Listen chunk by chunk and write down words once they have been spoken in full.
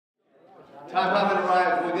Time having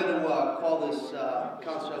arrived, we're going to call this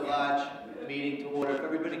Councillor-At-Large meeting to order. If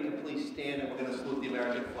everybody can please stand, and we're going to salute the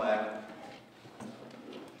American flag.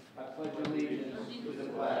 I pledge allegiance to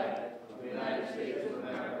the flag of the United States of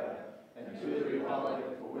America and to the republic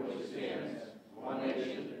for which it stands, one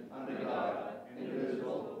nation, under God,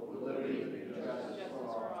 indivisible, with liberty and justice for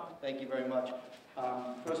all. Thank you very much.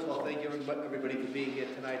 First of all, thank you everybody for being here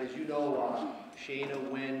tonight. As you know,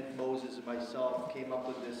 Shana, Wynn, Moses, and myself came up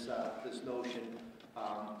with this notion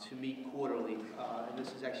to meet quarterly, and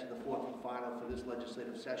this is actually the fourth and final for this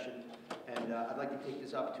legislative session. And I'd like to take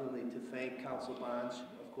this opportunity to thank Council Barnes.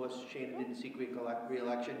 Of course, Shana didn't seek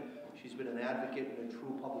re-election. She's been an advocate and a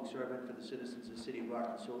true public servant for the citizens of the city of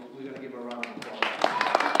Brockton. So we're going to give her a round of applause.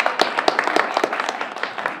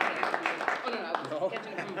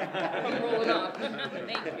 I'm rolling off.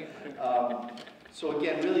 Thank you. So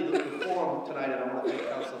again, really the forum tonight, and I want to thank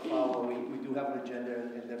Councilor Fowler. We do have an agenda,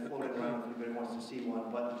 and they're floating around if anybody wants to see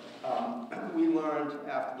one. But we learned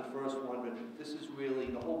after the first one, but this is really,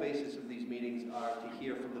 the whole basis of these meetings are to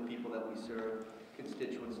hear from the people that we serve,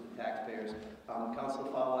 constituents, the taxpayers.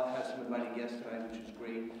 Councilor Fowler has some invited guests tonight, which is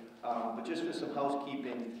great. But just for some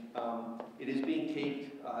housekeeping, it is being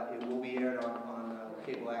taped. It will be aired on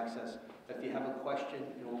cable access. If you have a question,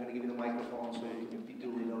 we're going to give you the microphone so it can be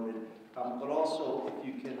duly noted. But also, if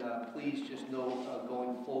you can please just note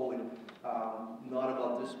going forward, not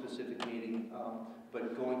about this specific meeting,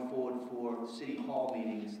 but going forward for City Hall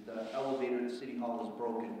meetings, the elevator at City Hall is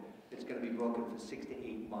broken. It's going to be broken for 6 to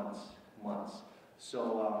 8 months.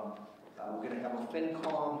 So we're going to have a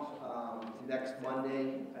FinCom next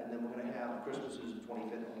Monday, and then we're going to have, Christmas is the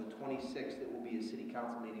 25th. On the 26th, it will be a City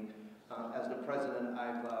Council meeting. As the president,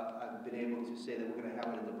 I've been able to say that we're going to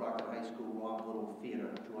have it at the Brockton High School George Little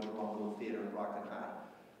Theater in Brockton High.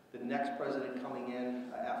 The next president coming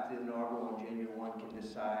in after the inaugural on January 1 can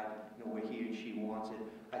decide, where he and she wants it.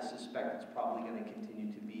 I suspect it's probably going to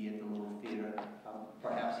continue to be at the Little Theater,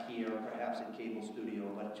 perhaps here, perhaps at Cable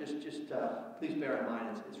Studio. But just please bear in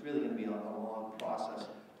mind, it's really going to be a long process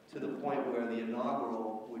to the point where the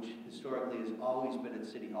inaugural, which historically has always been at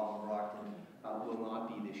City Hall in Brockton, will not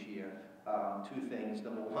be this year. Two things.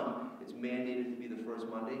 Number one, it's mandated to be the first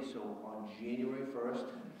Monday, so on January 1st,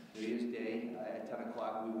 New Year's Day, at 10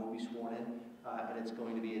 o'clock, we will be sworn in, and it's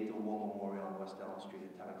going to be at the War Memorial on West Elm Street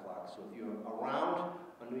at 10 o'clock. So if you're around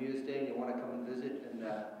on New Year's Day and you want to come and visit, and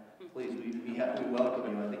please, we welcome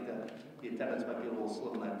you. I think the attendance might be a little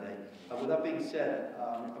slim that day. With that being said,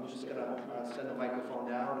 I'm just going to send the microphone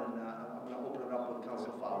down, and I'm going to open it up with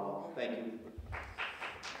Councilor Fowler. Thank you.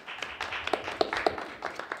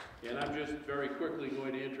 And I'm just very quickly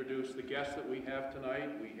going to introduce the guests that we have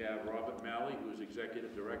tonight. We have Robert Malley, who is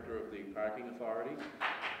Executive Director of the Parking Authority.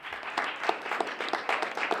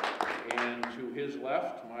 And to his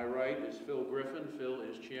left, my right, is Phil Griffin. Phil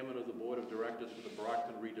is Chairman of the Board of Directors for the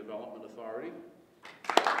Brockton Redevelopment Authority.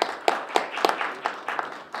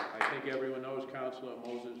 I think everyone knows Councilor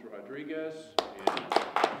Moses Rodriguez and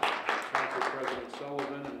Council President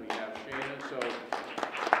Sullivan, and we have Shannon. So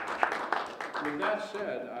with that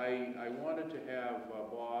said, I wanted to have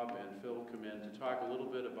Bob and Phil come in to talk a little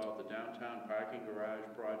bit about the downtown parking garage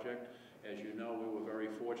project. As you know, we were very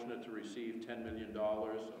fortunate to receive $10 million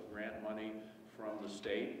of grant money from the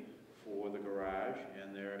state for the garage,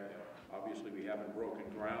 and obviously we haven't broken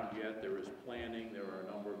ground yet. There is planning. There are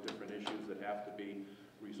a number of different issues that have to be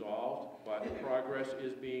resolved, but progress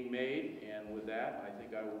is being made, and with that, I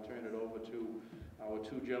think I will turn it over to our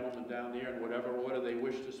two gentlemen down there in whatever order they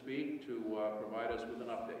wish to speak to provide us with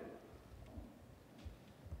an update.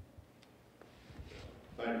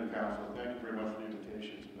 Thank you, Council. Thank you very much for the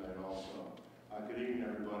invitation tonight also. Good evening,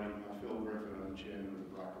 everybody. I'm Phil Griffin. I'm the Chairman of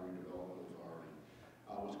the Brockton Redevelopment Authority.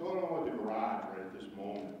 What's going on with the garage right at this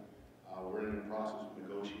moment, we're in the process of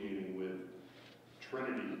negotiating with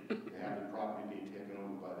Trinity to have the property be taken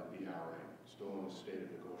over by the BRA. Still in the state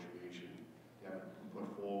of negotiation. They haven't been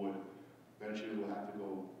put forward. Eventually we'll have to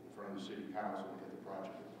go in front of the City Council and get the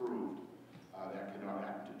project approved. That cannot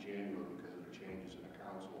happen to January because of the changes in the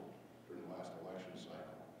council during the last election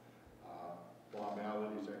cycle. Bob Malley,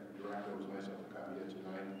 the Executive Director, was nice enough to come here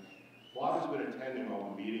tonight. Bob has been attending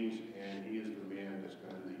all the meetings, and he is the man that's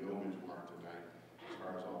going to do the yeoman's work tonight as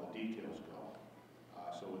far as all the details go.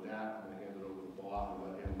 So with that, I'm going to hand it over to Bob and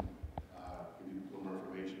let him give you a little more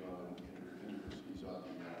information on the intricacies of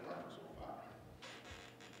the project so far.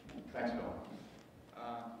 Thanks, Bill.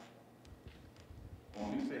 Let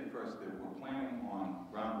me say first that we're planning on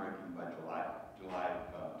groundbreaking by July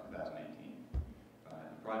of 2018.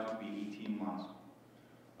 The project will be 18 months.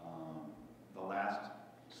 The last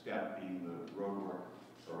step being the road work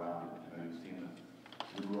around it. You've seen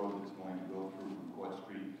the new road that's going to go Court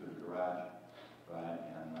Street to the garage, right,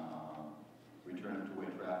 and return two-way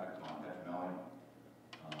traffic on Petronelli.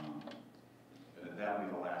 That'll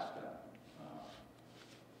be the last step.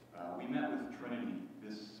 We met with Trinity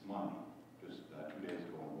this Monday, just 2 days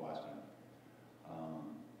ago in Boston,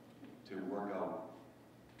 to work out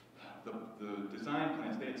the design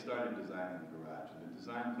plans. They had started designing the garage, and the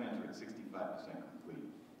design plans are at 65%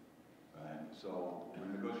 complete. Right? So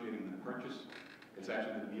we're negotiating the purchase. It's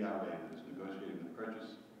actually the BRA that is negotiating the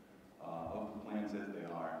purchase of the plans as they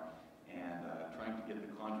are, and trying to get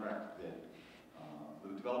the contract that the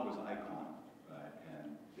developer's Icon, right?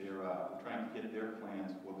 And they're trying to get their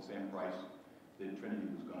plans for the same price that Trinity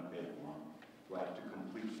was going to pay for them, right, to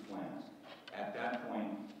complete the plans. At that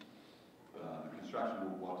point, the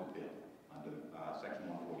construction will go out to bid under Section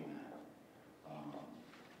 149.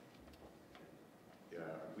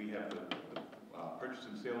 We have the purchase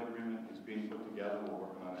and sale agreement is being put together. We're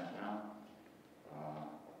working on that now.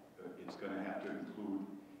 It's going to have to include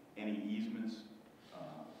any easements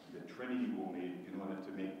that Trinity will need in order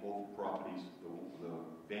to make both properties, the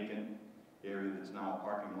vacant area that's now a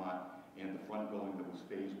parking lot and the front building that was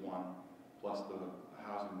phase 1, plus the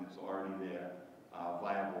housing that's already there,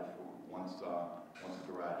 viable for once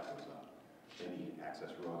the garage goes up. They need access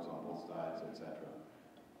roads on both sides, etc.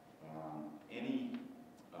 Any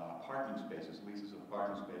parking spaces, leases of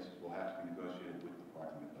parking spaces, will have to be negotiated with the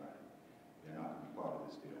parking authority. They're not going to be part of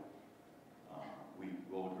this deal. We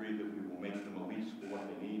will agree that we will make them a lease for what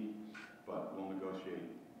they need, but we'll negotiate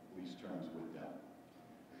lease terms with them.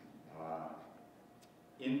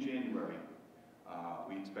 In January,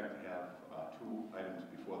 we expect to have 2 items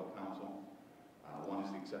before the council. One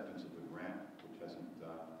is the acceptance of the grant, which hasn't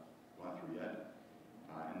gone through yet,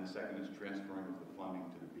 and the second is transferring of the funding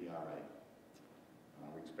to the BRA.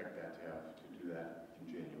 We expect that to do that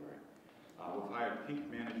in January. We've hired Pink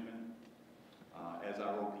Management as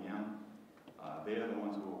our OPM. They are the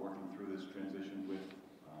ones who are working through this transition with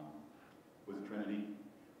Trinity,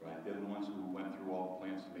 right? They're the ones who went through all the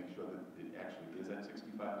plans to make sure that it actually is at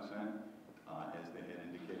 65%, as they had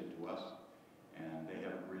indicated to us, and they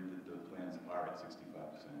have agreed that the plans are at 65%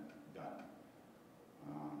 done.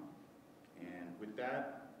 And with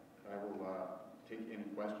that, I will take any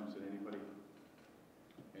questions that anybody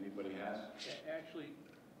has. Actually,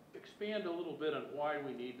 expand a little bit on why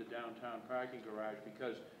we need the downtown parking garage,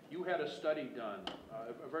 because you had a study done,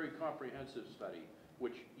 a very comprehensive study,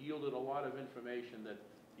 which yielded a lot of information that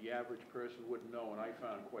the average person wouldn't know, and I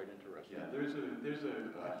found quite interesting. Yeah, there's a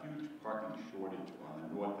huge parking shortage on the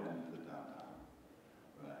north end of the downtown.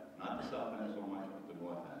 Right. Not the south end so much, but the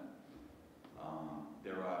north end.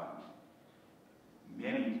 There are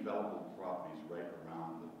many developable properties right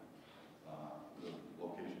around the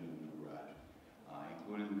location of the new garage,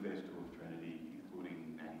 including phase 2 of Trinity,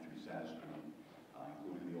 including 93 Center Street,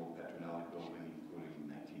 including the old Petronelli building, including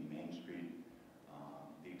 19 Main Street,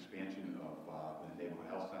 the expansion of the Neighborhood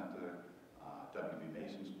Health Center, W.B.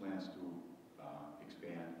 Mason's plans to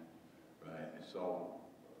expand, right? So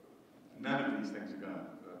none of these things are going to,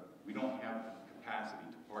 we don't have the capacity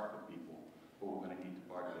to park the people who are going to need to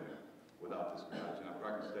park there without this garage. And our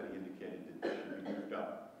parking study indicated that this should be moved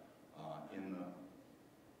up in the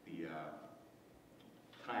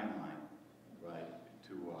timeline, right,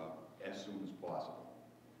 to as soon as possible.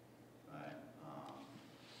 Right?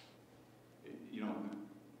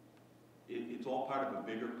 It's all part of a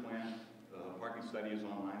bigger plan. The parking study is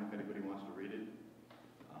online if anybody wants to read it.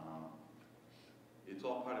 It's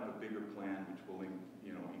all part of a bigger plan which will,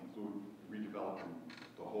 include redeveloping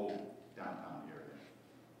the whole downtown area,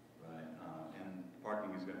 right? And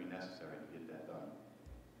parking is going to be necessary to get that done.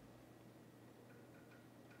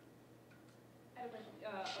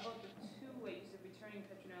 About the two-way, you said returning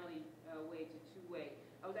Petronelli Way to two-way.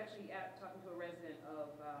 I was actually talking to a resident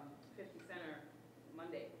of 50 Center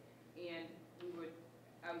Monday, and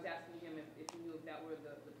I was asking him if he knew if that were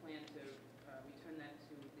the plan to return that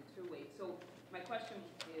to the two-way. So my question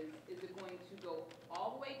is it going to go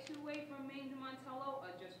all the way two-way from Main to Montello,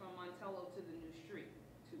 or just from Montello to the new street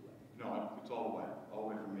two-way? No, it's all the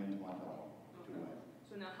way from Main to Montello, Okay. two-way.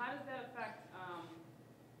 So now how does that affect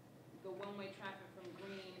the one-way traffic from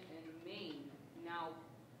Green and Main? Now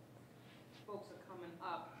folks are coming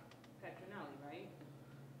up Petronelli, right?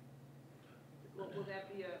 Will that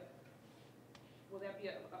be a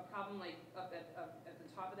problem, like up at the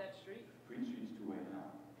top of that street? Green Street's two-way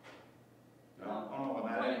now. Coming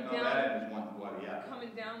that end is one way, yeah.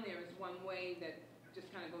 Coming down there is one way that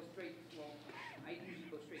just kind of goes straight, well, I usually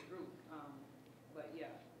go straight through, but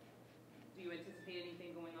yeah. Do you anticipate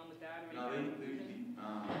anything going on with that or No, anything?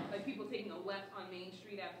 Like people taking a left on Main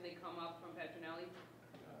Street after they come up from Petronelli?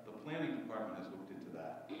 The planning department has looked into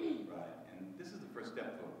that, right? And this is the first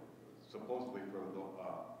step for, supposedly for the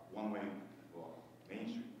one-way, well, Main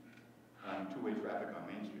Street, two-way traffic on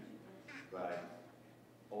Main Street, right?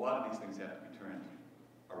 A lot of these things have to be turned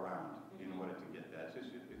around in order to get that.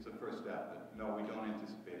 It's a first step, but no, we don't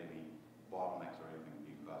anticipate any bottlenecks or anything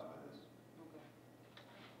being caused by this. Okay.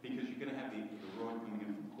 Because you're gonna have the road coming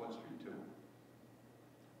in from Court Street too,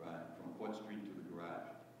 right? From Court Street to the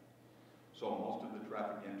garage. So most of the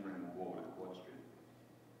traffic entering will go over to Court Street,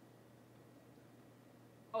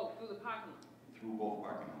 Oh, through the parking lot? through both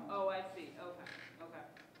parking lots. Oh, I see, okay, okay.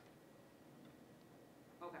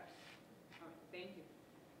 Okay, all right, thank you.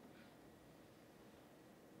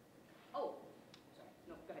 Oh, sorry,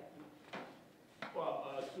 no, go ahead.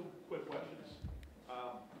 Well, two quick questions.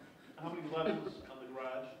 How many levels on the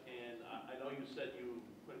garage? And I know you said you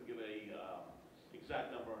couldn't give a exact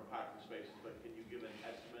number on parking spaces, but can you give an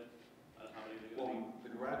estimate on how many they're going to Well, the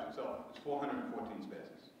garage itself is 414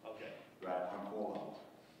 spaces, be? Okay, right, on 4 levels,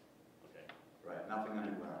 okay, right, nothing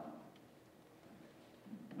underground.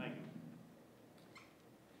 thank you.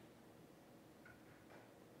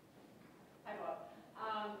 Hi, Bob.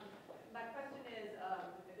 My question is,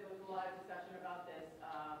 there was a lot of discussion about this,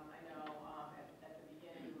 I know, at the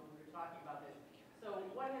beginning when we were talking about this. So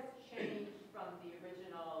what has changed from the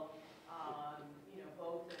original,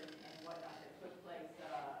 vote and whatnot that took place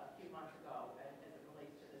a few months ago as it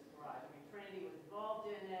relates to this garage? I mean, Trinity was involved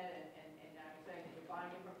in it, and now you're saying that you're buying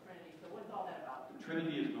it from Trinity, so what's all that about?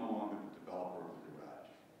 Trinity is no longer the developer of the garage.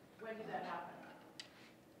 When did that happen?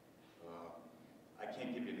 I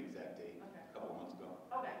can't give you an exact date, Okay. a couple of months ago.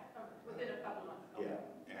 Okay, within a couple of months. Okay.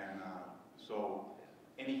 Yeah, and so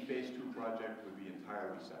any phase 2 project would be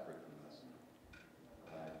entirely separate from this.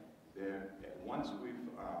 Once we've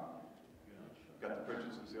got the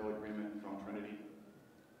purchase and sale agreement from Trinity,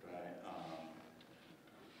 right,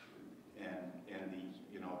 and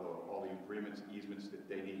all the agreements and easements that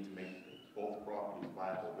they need to make both properties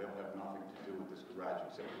viable, they'll have nothing to do with this garage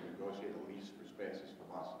except to negotiate a lease for spaces from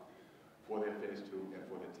us for their phase 2 and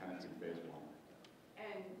for the tenants in phase 1.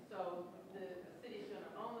 And so the city's going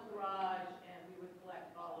to own the garage, and we would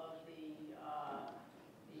collect all of the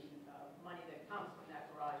money that comes from that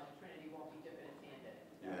garage, and Trinity won't be dipping its hand in it.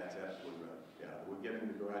 Yeah, that's absolutely right. Yeah, we're getting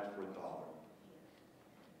the garage for $1.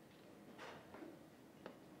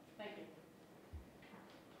 Thank you.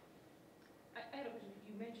 I had a question,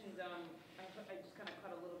 you mentioned, I just kind of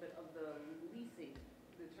caught a little bit of the leasing,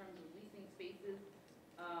 the terms of leasing spaces.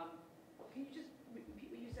 Can you just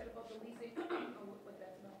repeat what you said about the leasing, or what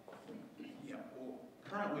that's about? Yeah, well,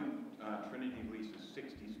 currently, Trinity leases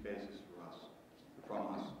 60 spaces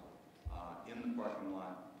from us, in the parking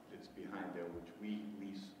lot that's behind there, which we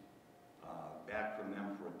lease back from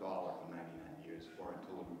them for $1 for 99 years or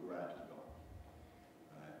until the new garage is built.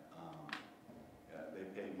 They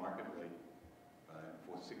pay market rate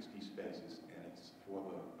for 60 spaces, and it's for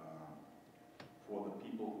the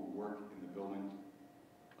people who work in the building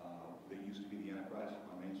that used to be the Enterprise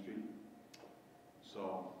on Main Street.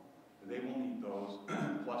 So they will need those,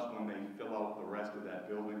 plus when they fill out the rest of that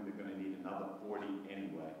building, they're going to need another 40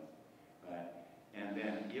 anyway. And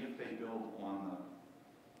then if they build on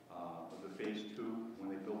the phase 2, when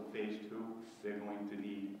they build phase 2, they're going to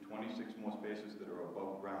need 26 more spaces that are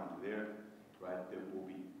above ground there, right, that will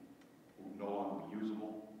no longer be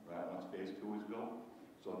usable, right, once phase 2 is built.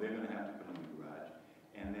 So they're going to have to come in the garage.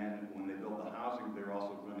 And then when they build the housing, they're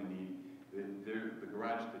also going to need, the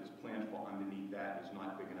garage that's planned for underneath that is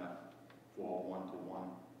not big enough for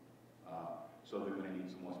one-to-one. So they're going to need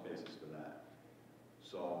some more spaces for that.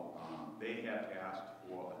 So they have asked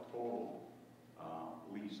for a total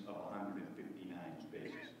lease of 159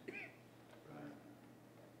 spaces. Right.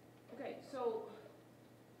 Okay, so,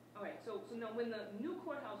 all right, so now when the new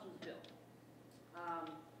courthouse was built,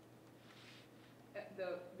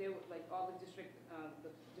 they were like all the district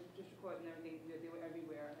court and everything, they were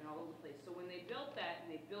everywhere and all over the place. So when they built that and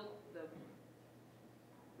they built the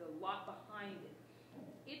lot behind it,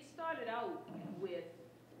 it started out with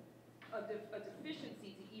a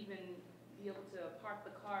deficiency to even be able to park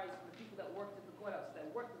the cars for the people that worked at the courthouse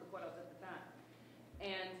at the time.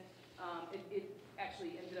 And it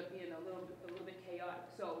actually ended up being a little bit chaotic.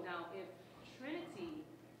 So now if Trinity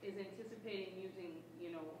is anticipating using,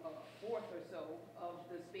 a fourth or so of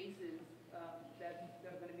the spaces that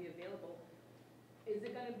are going to be available, is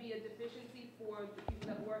it going to be a deficiency for the people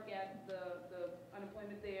that work at the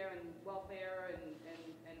unemployment there and welfare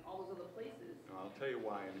and all those other places? I'll tell you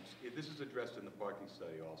why, and this is addressed in the parking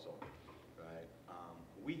study also, right?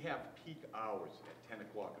 We have peak hours at 10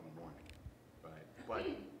 o'clock in the morning, right? But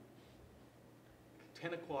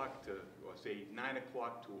 10 o'clock to, or say 9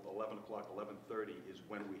 o'clock to 11 o'clock, 11:30 is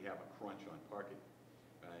when we have a crunch on parking,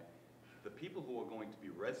 right? The people who are going to be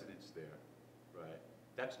residents there, right,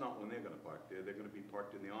 that's not when they're gonna park there. They're gonna be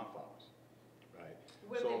parked in the off hours, right?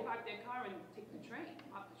 Where So- they park their car and take the train,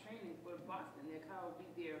 off the train and go to Boston, their car will be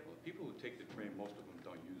there. Well, the people who take the train, most of them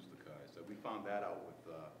don't use the cars. We found that out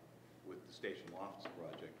with the Station Lofts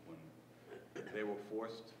project when they were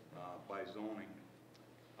forced by zoning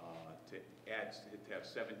to have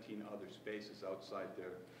 17 other spaces outside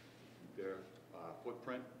their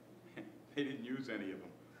footprint. They didn't use any of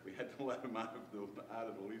them. We had to let them out of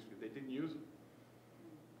the lease, but they didn't use them.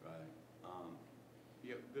 Right.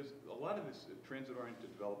 Yeah, there's a lot of this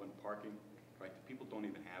transit-oriented development parking, right? The people don't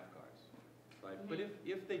even have cars, right? But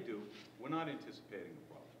if they do, we're not anticipating a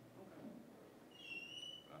problem.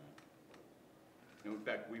 Right. And in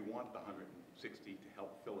fact, we want the 160 to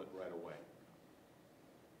help fill it right away.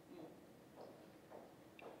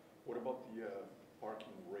 What about the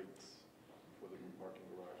parking rates for the new parking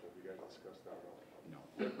garage? Have you guys discussed that at all? No,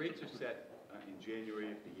 the rates are set in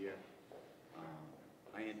January of the year.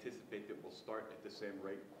 I anticipate that we'll start at the same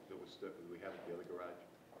rate that we have at the other garage.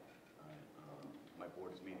 My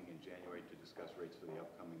board is meeting in January to discuss rates for the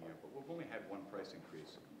upcoming year, but we've only had one price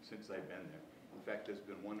increase since I've been there. In fact, there's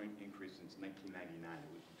been one increase since 1999.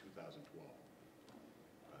 It was in 2012.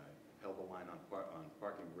 Held the line on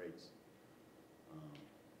parking rates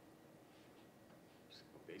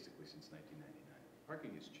basically since 1999.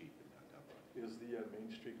 Parking is cheap in downtown Brockton. Is the Main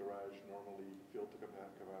Street garage normally filled to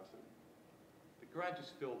capacity? The garage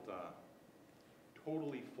is filled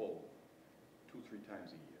totally full 2-3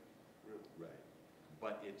 times a year. Really? Right.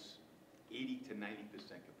 But it's 80 to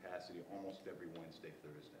 90% capacity almost every Wednesday,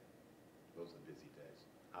 Thursday. Those are the busy days.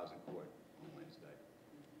 Housing court on Wednesday.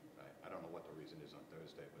 Right. I don't know what the reason is on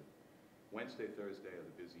Thursday, but Wednesday, Thursday are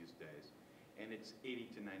the busiest days. And it's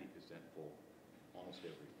 80 to 90% full almost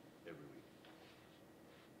every week.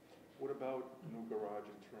 What about new garage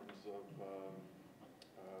in terms of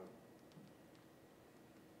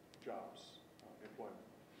jobs, employment?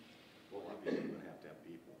 Well, obviously, we're going to have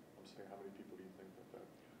people. I'm saying, how many people do you think that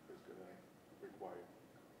is going to require?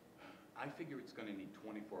 I figure it's going to need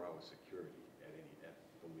 24-hour security at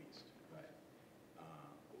the least, right?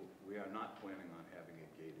 We are not planning on having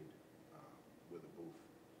it gated with a booth.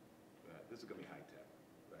 This is going to be high-tech,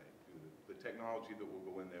 right? The technology that will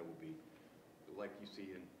go in there will be like you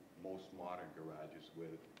see in most modern garages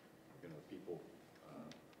where, people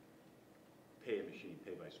pay a machine,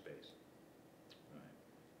 pay by space, right?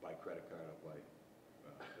 By credit card or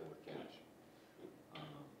with cash.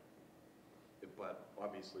 But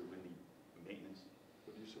obviously we need maintenance.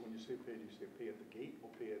 But when you say pay, do you say pay at the gate or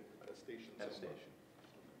pay at a station? At a station.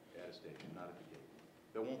 At a station, not at the gate.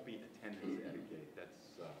 There won't be attendants at a gate.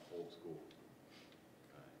 That's old school.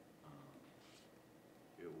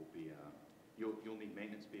 It will be, you'll need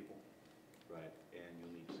maintenance people, right, and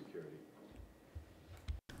you'll need security.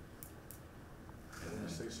 And when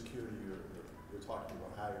you say security, you're talking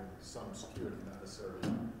about hiring some security, not necessarily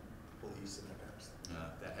police and that kind of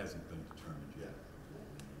stuff. That hasn't been determined yet.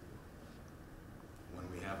 When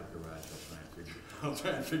we have a garage, I'll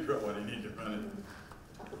try and figure out what I need to run it.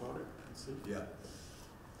 Talk about it and see. Yeah.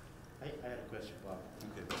 I had a question, Bob.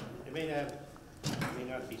 Okay. It may not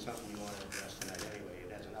be something you want to address tonight anyway.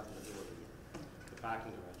 It has nothing to do with the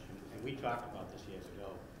parking garage. And we talked about this years ago,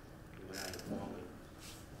 you and I informally.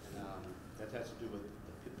 And that has to do with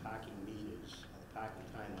the parking meters, the parking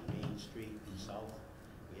time on Main Street South.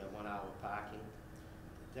 We have 1 hour parking.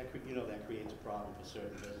 That creates a problem for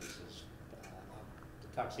certain businesses. The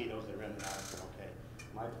tuxedos, they're in and out, they're okay.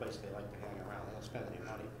 My place, they like to hang around. They don't spend any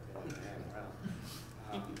money, they like to hang around.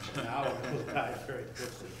 An hour goes by very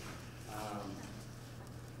quickly.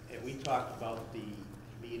 And we talked about the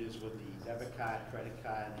meters with the debit card, credit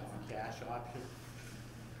card, or cash option.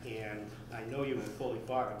 And I know you were fully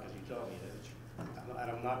for it because you told me that.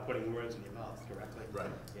 I'm not putting words in your mouth, correctly?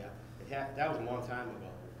 Right. Yeah. That was a long time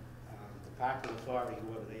ago. The parking authority,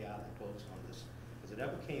 whoever they are, that votes on this, has it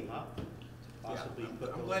ever came up to possibly put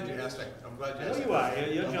those I'm glad you meters? asked that. I'm glad you I know asked you that.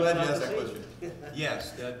 are. You're I'm jumping glad you off asked the that seat. question.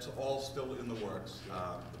 Yes, that's all still in the works.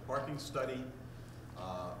 The parking study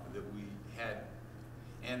that we had,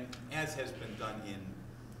 and as has been done in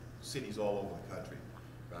cities all over the country,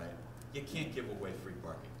 right? You can't give away free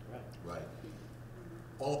parking. Right. Right.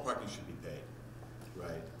 All the parking should be paid,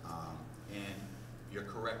 right? And you're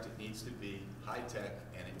correct, it needs to be high-tech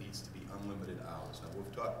and it needs to be unlimited hours. Now,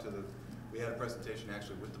 we've talked to we had a presentation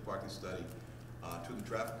actually with the parking study to the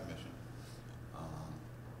Traffic Commission.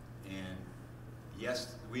 And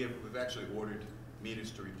yes, we've actually ordered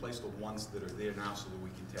meters to replace the ones that are there now so that we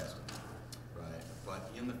can test them, right? but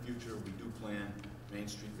in the future, we do plan Main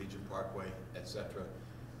Street, Legion Parkway, etc.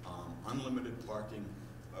 Unlimited parking,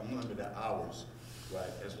 unlimited hours, right,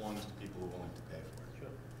 as long as the people are willing to pay for it.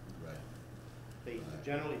 Sure. Right. They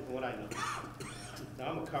generally, from what I know, now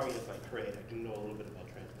I'm a courier by trade. I do know a little bit about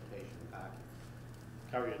transportation and parking.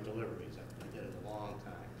 Courier deliveries, I did it a long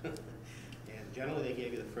time. And generally, they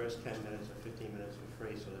gave you the first 10 minutes or 15 minutes for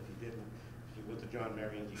free, so if you went to John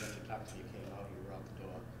Marion's, you got your taxi, you came out, you were out the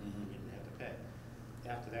door, you didn't have to pay.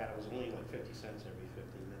 After that, it was only like 50 cents every 15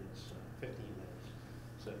 minutes.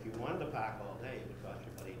 So if you wanted to park all day, it would cost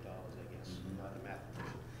you about $8, I guess, not a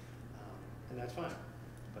mathematician. And that's fine.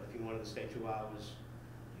 But if you wanted to stay 2 hours,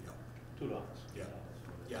 $2. Yeah.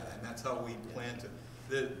 Yeah, and that's how we plan to.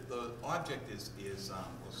 The object is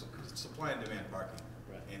supply and demand parking,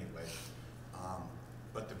 right, anyway.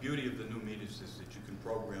 But the beauty of the new meters is that you can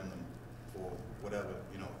program them for whatever,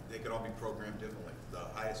 they could all be programmed differently. The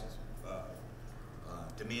highest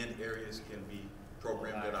demand areas can be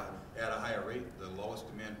programmed at a higher rate. The lowest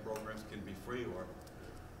demand programs can be free or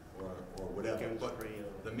whatever.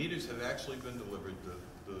 But the meters have actually been delivered.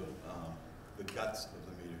 The guts of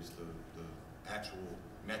the meters, the actual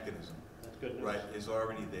mechanism, that's good news, right, is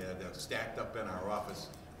already there. They're stacked up in our office.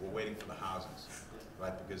 We're waiting for the housings,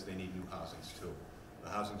 right, because they need new housings too. The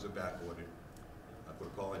housings are back ordered. I put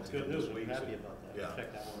a call in to them this week. I'm happy about that. Yeah.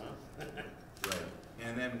 Check that one out. Right.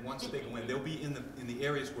 And then once they go in, they'll be in the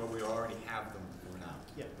areas where we already have them for now.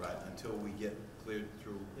 Yeah. Right, until we get cleared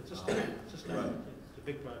through. It's a start. It's a start. Right. It's a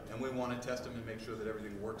big project. And we want to test them and make sure that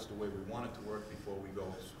everything works the way we want it to work before we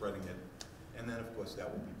go spreading it. And then, of course, that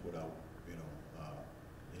will be put out,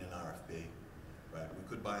 in an RFP. Right. We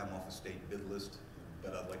could buy them off a state bid list,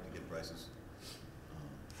 but I'd like to get prices.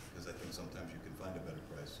 Because I think sometimes you can find a better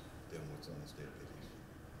price than what's on the state bid list.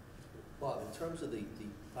 Bob, in terms of the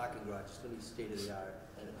parking garage, it's going to be state-of-the-art,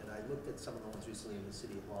 and I looked at some of the ones recently in the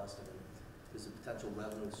city of Boston, and there's a potential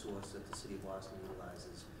revenue source that the city of Boston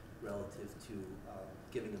utilizes relative to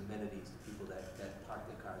giving amenities to people that park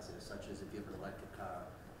their cars there, such as if you have an electric car,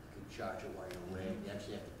 you can charge it while you're away, you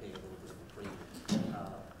actually have to pay a little bit of a premium.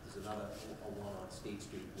 There's another one on State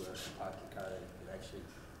Street where if you park your car, you can actually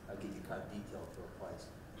get your car detailed for a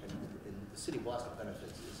price. And the city of Boston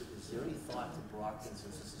benefits. Is there any thought to Brockton,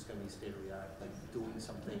 since this is going to be state-of-the-art, like doing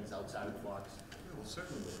some things outside of the box? Yeah, we'll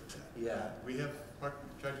certainly look at that. Yeah. We have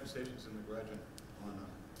charging stations in the garage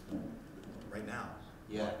right now.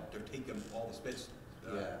 Yeah. They're taking all the space.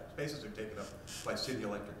 Spaces are taken up by city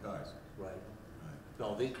electric cars. Right. Right.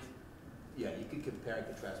 No, you could compare and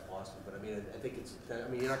contrast Boston, but I mean, I think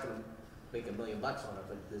you're not going to make $1 million on it,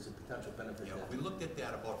 but there's a potential benefit there. We looked at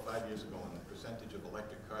that about 5 years ago, and the percentage of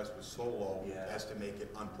electric cars was so low as to make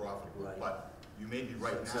it unprofitable. Right. But you may be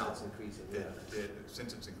right Since now. it's increasing,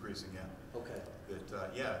 Since it's increasing, Okay.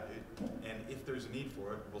 That, and if there's a need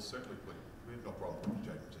for it, we'll certainly we have no problem putting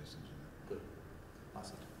charging stations in there. Good.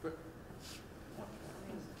 Awesome. Good.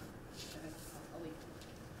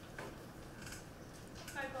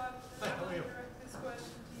 Hi, Bob. Hi, how are you? I'll direct this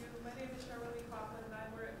question to you. My name is Shirley Coughlin, and I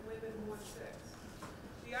live in Ward 6.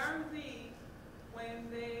 The RMV, when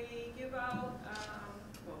they give out,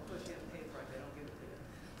 well, of course you have to pay for it, they don't give it to you.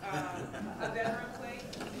 A veteran plate,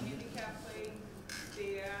 a handicap plate,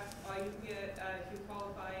 there, or you can get, if you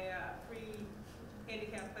qualify, a free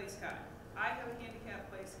handicap place card. I have a handicap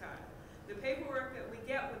place card. The paperwork that we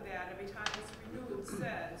get with that every time it's renewed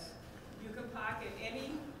says you can park at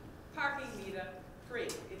any parking meter free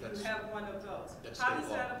if you have one of those. How does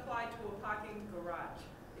that apply to a parking garage?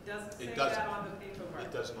 It doesn't say that on the paperwork.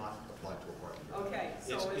 It does not apply to a parking garage. Okay,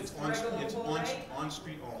 so it's on regular rate? on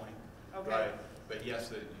street only. Okay. Right. But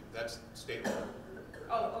yes, that's state law.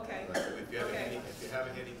 Oh, okay. Right. If you have Okay. if you have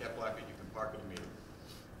a handicap placard, you can park at a meter.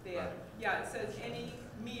 There. Right. Yeah, it says any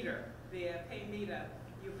meter there, pay meter,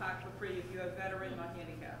 you park for free if you have veteran or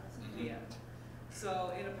handicap. Yeah.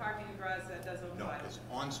 So in a parking garage, that doesn't No, apply? it's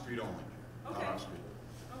on street only. Not Okay. on street.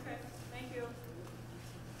 Okay, thank you.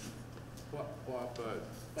 Bob,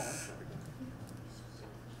 I'm sorry.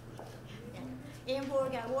 Ann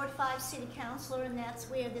Borg, Ward 5 City Councilor, and that's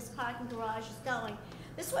where this parking garage is going.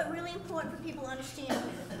 This is what really important for people to understand.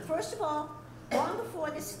 First of all, long before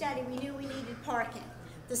this study, we knew we needed parking.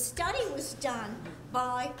 The study was done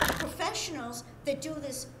by professionals that do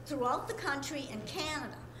this throughout the country and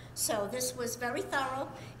Canada. So this was very thorough.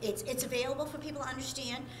 It's available for people to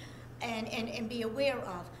understand and be aware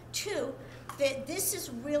of. Two, that this is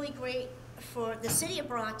really great for the city of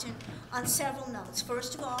Brockton on several notes.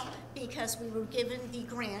 First of all, because we were given the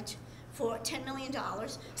grant for $10 million,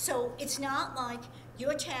 so it's not like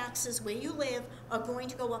your taxes where you live are going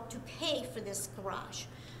to go up to pay for this garage.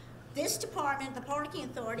 this department, the Parking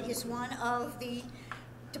Authority, is one of the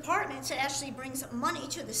departments that actually brings money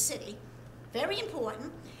to the city. Very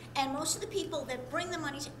important. And most of the people that bring the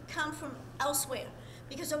money come from elsewhere,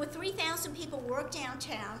 because over 3,000 people work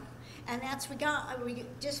downtown, and that's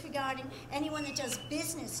disregarding anyone that does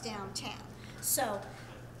business downtown. So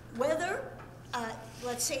whether,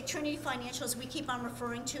 let's say Trinity Financial, as we keep on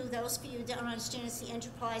referring to, those of you who don't understand, it's the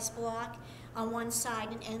Enterprise Block on one side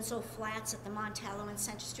and Enzo Flats at the Montello and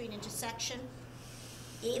Center Street intersection.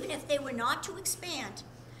 Even if they were not to expand,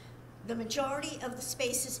 the majority of the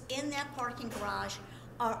spaces in that parking garage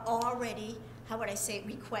are already, how would I say,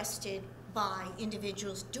 requested by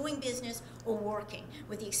individuals doing business or working.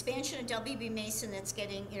 With the expansion of WB Mason, that's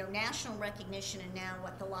getting, you know, national recognition, and now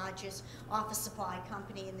what, the largest office supply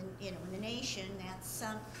company in the, you know, in the nation. That's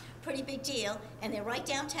a pretty big deal, and they're right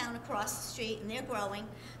downtown across the street, and they're growing.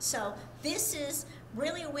 So this is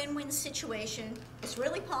really a win-win situation. It's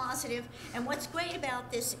really positive, and what's great about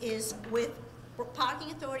this is with Parking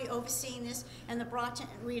Authority overseeing this and the Brockton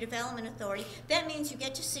Redevelopment Authority, that means you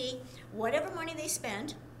get to see whatever money they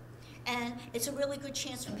spend, and it's a really good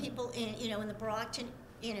chance for people in, you know, in the Brockton,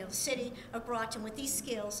 you know, city of Brockton with these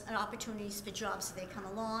skills and opportunities for jobs as they come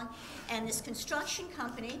along. And this construction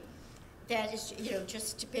company that is, you know,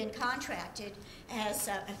 just been contracted has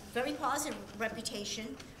a very positive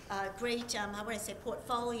reputation, great, how would I say,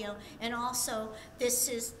 portfolio, and also this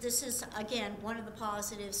is again one of the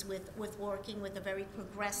positives with working with a very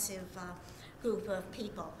progressive group of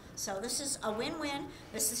people. So this is a win-win.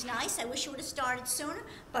 This is nice. I wish it would have started sooner,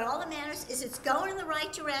 but all that matters is it's going in the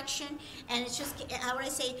right direction, and it's just, how would I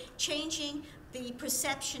say, changing the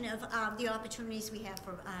perception of the opportunities we have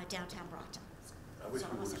for downtown Brockton. I wish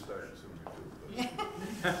we would have started sooner too.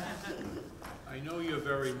 But I know you're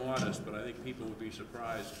very modest, but I think people would be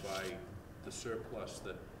surprised by the surplus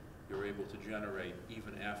that you're able to generate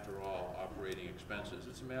even after all operating expenses.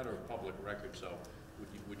 It's a matter of public record, so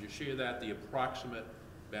would you share that, the approximate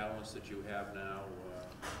balance that you have now?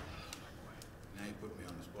 Now you put me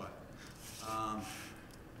on the spot.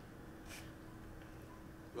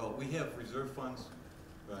 Well, we have reserve funds,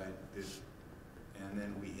 right, and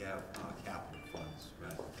then we have capital funds,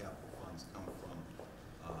 right? Capital funds come from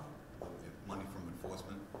money from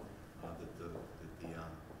enforcement that the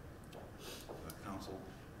council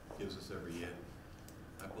gives us every year.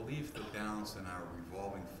 I believe the balance in our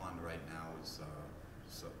revolving fund right now is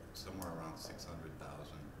somewhere around $600,000,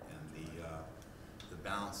 and the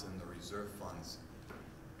balance in the reserve funds,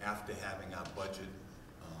 after having our budget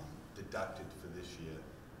deducted for this year,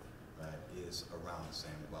 is around the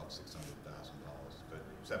same, about $600,000. But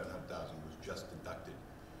 $700,000 was just deducted,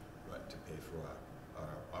 right, to pay for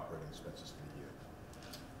our operating expenses for the year.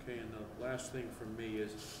 Okay, and the last thing from me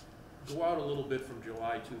is, go out a little bit from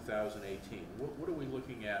July 2018. What are we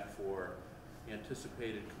looking at for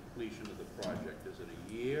anticipated completion of the project? Is it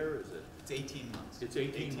a year? Is it? It's 18 months. It's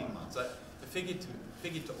 18 months. I figured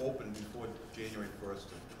to open before January 1st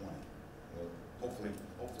of 20. Well,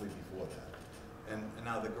 hopefully before that. And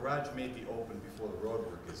now the garage may be open before the road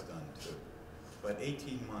work is done too. But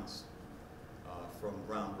 18 months from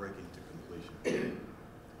groundbreaking to completion.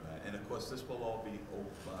 And of course, this will all be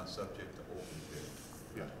subject to open bid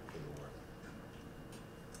for the work.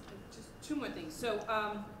 Just two more things. So,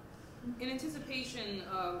 in anticipation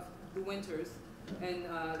of the winters and you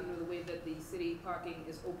know, the way that the city parking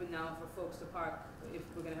is open now for folks to park, if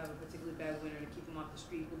we're going to have a particularly bad winter to keep them off the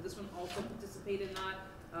street, will this one also participate in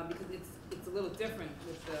that? Because it's a little different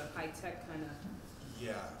with the high-tech kind of.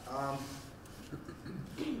 Yeah.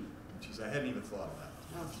 Geez, I hadn't even thought of that.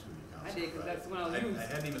 I did, because that's what I'll use. I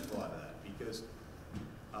hadn't even thought of that, because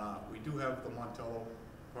we do have the Montello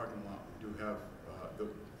parking lot. We do have the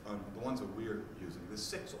ones that we're using. There's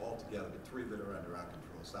 6 altogether, but 3 that are under our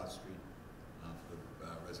control. South Street for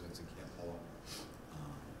the residents in Camp Polo,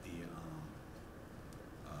 the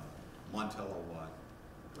Montello lot,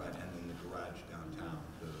 right, and then the garage downtown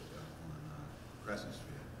on Crescent Street.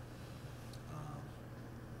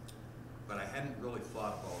 But I hadn't really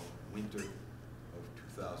thought about winter of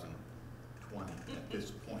 2020 at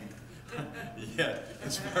this point. Yeah,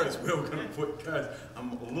 as far as where we're going to put cars,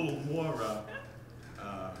 I'm a little more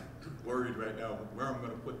worried right now where I'm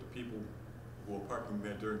going to put the people who are parking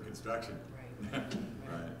there during construction. Right.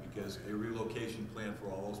 Right, because a relocation plan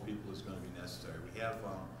for all those people is going to be necessary. We have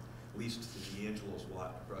leased the Angelo's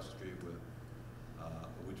lot across the street with,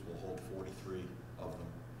 which will hold 43 of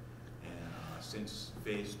them. And since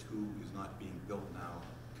phase 2 is not being built now,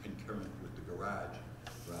 concurrent with the garage,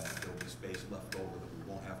 right, there'll be space left over that we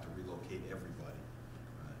won't have to relocate everybody,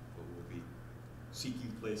 right? But we'll be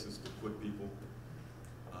seeking places to put people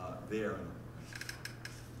there.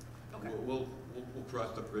 Okay. We'll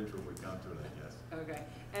cross the bridge when we come to it, I guess. Okay,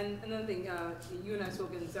 and another thing, you and I have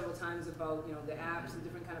spoken several times about, the apps and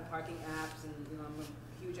different kind of parking apps, and, I'm a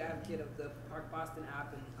huge advocate of the Park Boston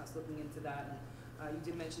app and us looking into that, and you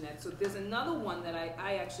did mention that. So there's another one that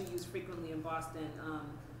I actually use frequently in Boston,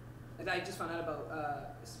 that I just found out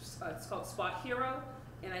about, it's called Spot Hero,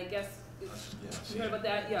 and I guess, you heard about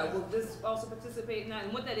that? Yeah, will this also participate in that?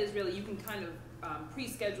 And what that is really, you can kind of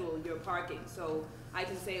pre-schedule your parking. So I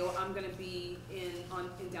can say, oh, I'm gonna be in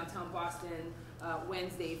downtown Boston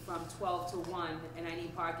Wednesday from 12 to 1, and I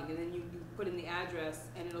need parking. And then you put in the address,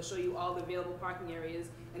 and it'll show you all the available parking areas,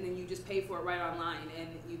 and then you just pay for it right online, and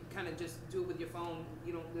you kind of just do it with your phone.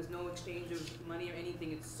 There's no exchange of money or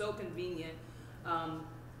anything. It's so convenient.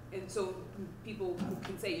 And so people who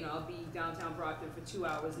can say, I'll be downtown Brockton for 2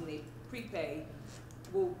 hours, and they prepay.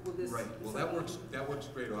 Will this? Right. Well, that works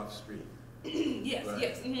great off street. Yes, right.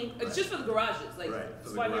 Yes. Mm-hmm. It's just for the garages, like right.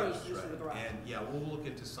 Spot Hero is just for the garage. And yeah, we'll look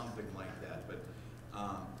into something like that. But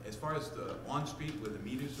as far as the on street where the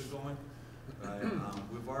meters are going, right,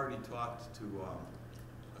 we've already talked to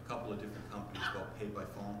a couple of different companies about pay by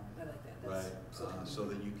phone. I like that. That's right. So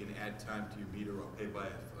that you can add time to your meter or pay by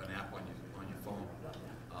an app on your phone,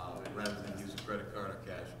 rather than use a credit card or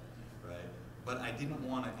cash. Right. But I didn't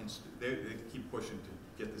want to. They keep pushing to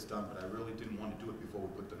get this done, but I really didn't want to do it before we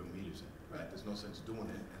put the new meters in. Right. There's no sense doing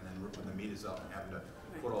it and then ripping the meters out and having to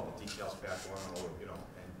put all the decals back on, or and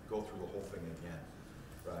go through the whole thing again.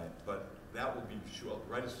 Right. But that will be sure.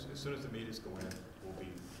 Right. As soon as the meters go in, we'll be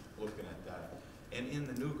looking at that. And in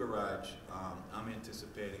the new garage, I'm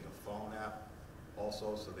anticipating a phone app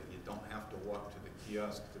also, so that you don't have to walk to the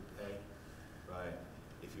kiosk to pay. Right.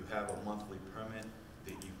 If you have a monthly permit,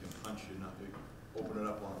 that you can punch your number, open it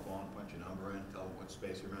up on the phone, punch your number in, tell them what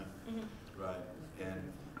space you're in. Mm-hmm. Right.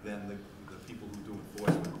 And then the people who do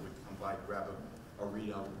enforcement would come by, grab a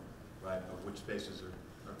readout, right, of which spaces are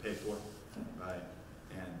paid for, right,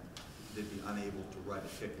 and they'd be unable to write a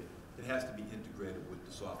ticket. It has to be integrated with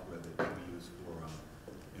the software that we use for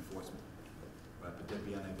enforcement, right, but they'd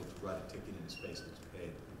be unable to write a ticket in a space that's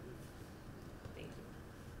paid. Thank you.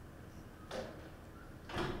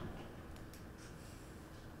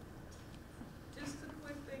 Just a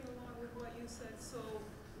quick thing along with what you said. So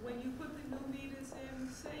when you put the new meters in,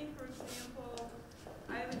 say for example,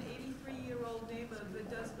 I have an 83-year-old neighbor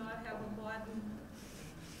that does not have a modern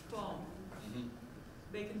phone. Mm-hmm.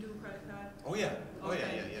 They can do a credit card? Oh yeah, oh okay.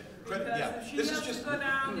 yeah. Credit, because yeah. if she has to go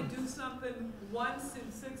down and do something once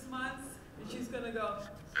in 6 months, and she's gonna go,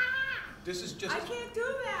 this is just, I can't do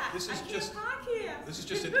that. This is I can't park here. This is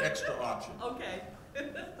just an extra option. Okay.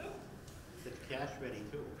 It's cash ready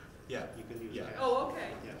too. Yeah. You can use cash. Oh, okay.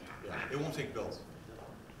 Yeah. It won't take bills.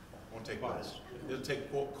 It won't take bills. It'll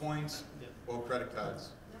take coins or credit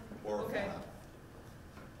cards or a phone app.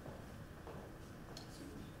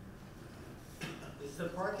 Is the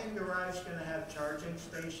parking garage going to have charging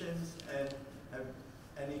stations, and have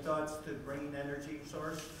any thoughts to bringing energy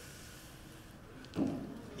source?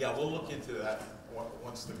 Yeah, we'll look into that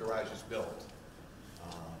once the garage is built.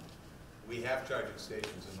 We have charging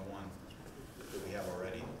stations in the one that we have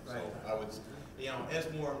already. Right. So I would, as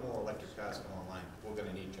more and more electric cars come online, we're going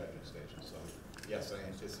to need charging stations. So yes, I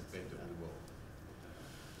anticipate that we will.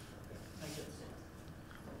 Thank you.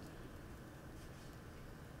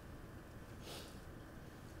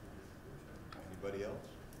 Anybody else?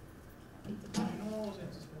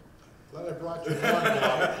 Glad I brought you along,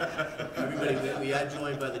 Bob. Everybody, we are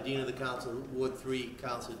joined by the Dean of the Council, Ward 3,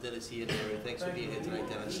 Councillor Dennis Iannardi. Thanks for being here tonight,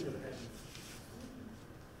 Dennis. Is that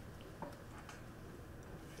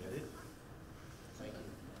it? Thank you.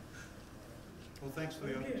 Well, thanks for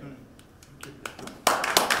the opportunity. I'm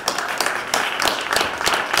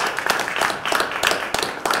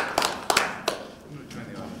going to turn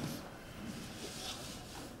the audience.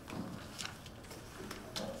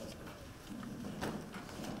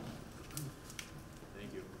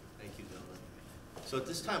 So at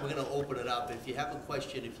this time, we're going to open it up. If you have a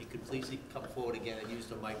question, if you could please come forward again and use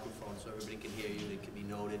the microphone so everybody can hear you and it can be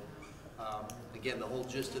noted. Again, the whole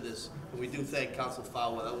gist of this, and we do thank Council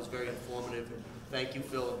Fowler. That was very informative. Thank you,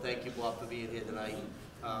 Phil, and thank you, Bob, for being here tonight.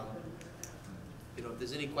 If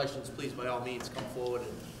there's any questions, please, by all means, come forward.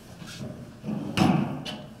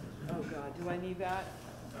 Oh, God, do I need that?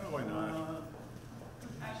 Oh, why not?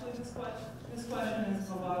 Actually, this question is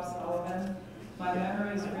for Bob Sullivan. My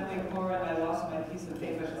memory is really poor and I lost my piece of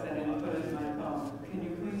paper because I didn't put it in my phone. Can you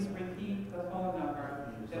please repeat the phone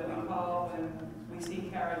number that we call when we see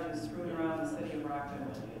carriages strewn around the city of Brockton?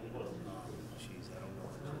 Jeez, I don't know.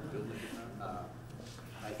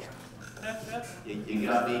 You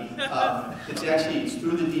got me. It's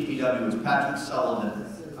through the DPW. It's Patrick Sullivan.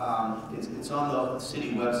 It's on the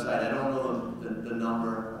city website. I don't know the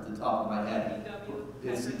number at the top of my head.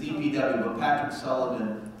 It's the DPW, but Patrick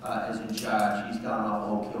Sullivan is in charge. He's down off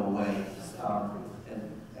Oak Hill Way.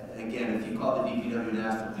 And again, if you call the DPW and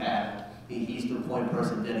ask for Pat, he's the point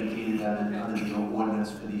person dedicated under the ordinance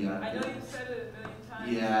for the. I know you said it a million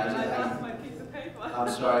times. Yeah, I lost my piece of paper. I'm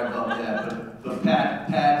sorry about that, but Pat,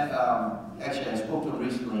 actually, I spoke to him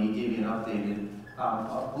recently. He gave me an update. And,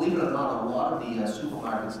 believe it or not, a lot of the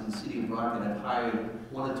supermarkets in the city of Brockton have hired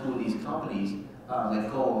one or two of these companies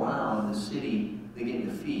that go around the city. They get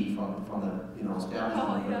the fee from the establishment.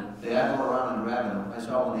 Oh, yeah. They are going around and grabbing them. I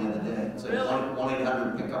saw one the other day. It's like Really?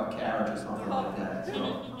 1-800 pick up carrot or something like that. So. Is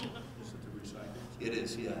it the recycling? It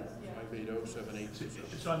is, yeah.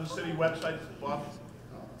 580-7827. It's on the city website, Bob?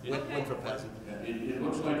 Winthrop has it. It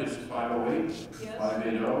looks like it's 508, Yes.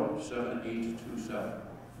 580-7827.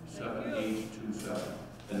 7827.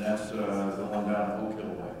 And that's the one down Oak Hill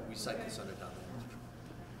Way. Recycle center down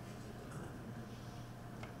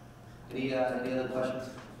there. Any other questions?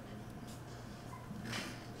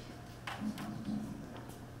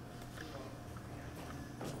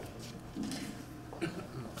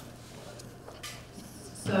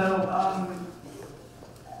 So,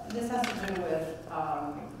 this has to do with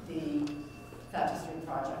the Thatcher Street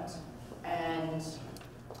project and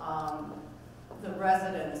the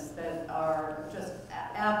residents that are just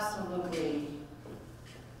absolutely,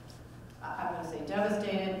 I'm going to say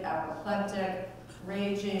devastated, apoplectic,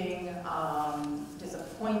 raging,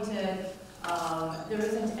 disappointed. There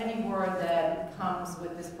isn't any word that comes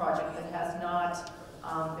with this project that has not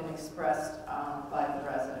been expressed by the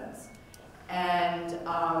residents. And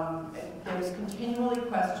there's continually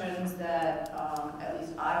questions that at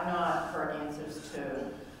least I've not heard answers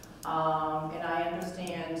to. And I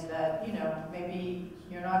understand that, maybe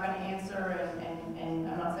you're not going to answer, and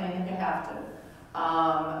I'm not saying that you have to.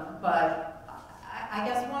 But I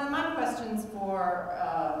guess one of my questions for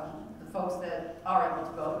the folks that are able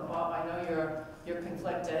to vote, Bob, I know you're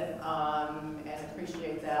conflicted, and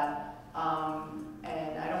appreciate that.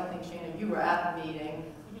 And I don't think, Shana, you were at the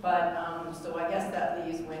meeting, but so I guess that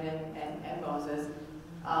leaves Wynn and Moses.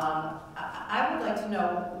 I would like to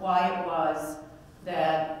know why it was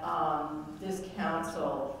that this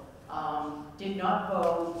council did not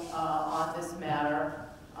vote on this matter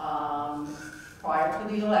prior to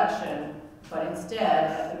the election, but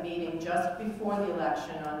instead, at the meeting just before the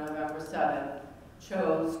election on November 7th,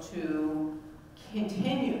 chose to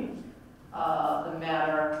continue the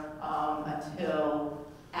matter until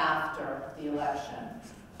after the election.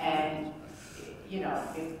 And,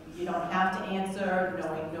 if you don't have to answer,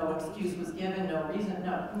 no excuse was given, no reason, I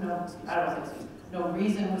don't want to say excuse, no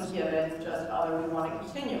reason was given, just we want to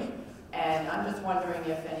continue. And I'm just wondering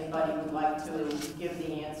if anybody would like to give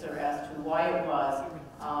the answer as to why it was,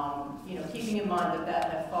 keeping in mind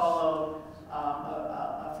that had followed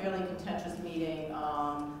a fairly contentious meeting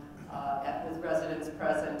with residents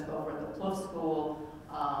present over at the Plouffe School,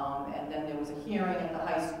 and then there was a hearing at the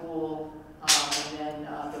high school, and then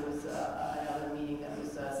there was another meeting that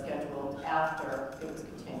was scheduled after it was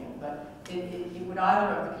continued. But would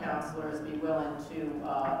either of the councilors be willing to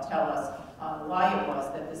tell us why it was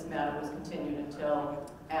that this matter was continued until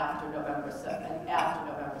after November 7th?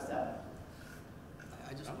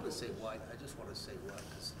 I just want to say why. Because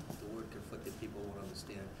the word conflicted people won't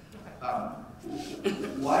understand.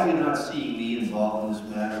 Why you're not seeing me involved in this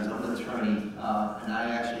matter is I'm an attorney, and I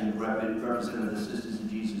actually represented the Sisters of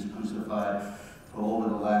Jesus Crucified for over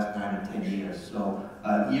the last 9 or 10 years. So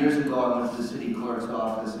years ago, I went to the city clerk's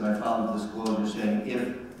office and I filed a disclosure saying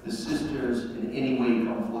if the sisters in any way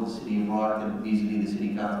come before the city of Brockton vis-a-vis the city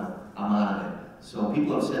council, I'm out of it. So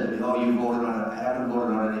people have said to me, oh, you voted on it. I haven't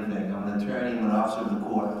voted on anything. I'm an attorney, I'm an officer of the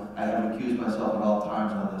court. I have accused myself at all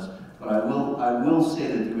times on this. But I will say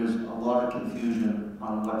that there is a lot of confusion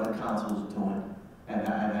on what the council is doing. And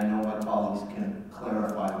I know my colleagues can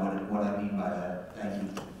clarify what I mean by that. Thank you.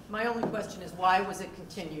 My only question is, why was it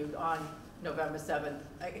continued on November 7th,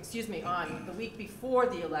 on the week before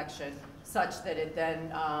the election, such that it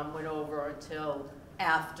then went over until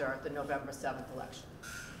after the November 7th election?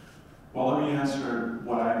 Well, let me answer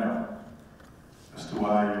what I know as to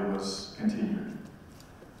why it was continued.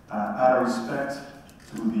 Out of respect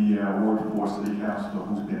to the Ward 4 City Councilor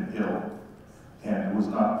who's been ill and was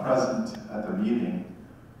not present at the meeting,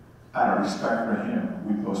 out of respect for him,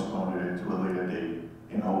 we postponed it to a later date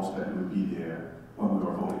in hopes that he would be there when we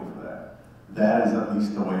were voting for that. That is at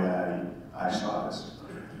least the way I saw this.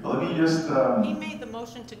 But let me just... he made the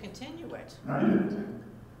motion to continue it. No, he didn't.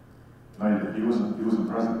 No, he didn't. He wasn't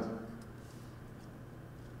present.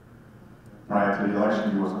 Prior to the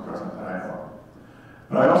election, he wasn't present that I know of.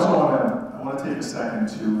 But I also want to take a second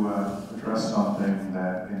to address something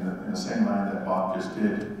that in the same line that Bob just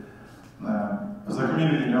did. As the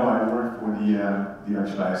community know, I work for the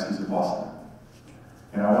Archdiocese of Boston.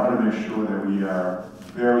 And I wanted to make sure that we are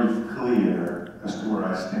very clear as to where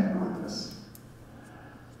I stand with this.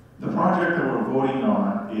 The project that we're voting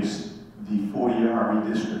on is the 40R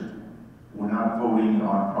redistricting. We're not voting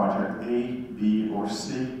on project A, B, or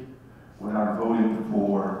C. We're not voting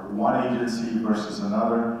for one agency versus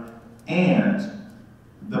another. And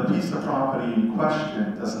the piece of property in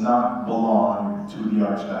question does not belong to the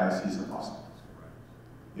Archdiocese of Boston.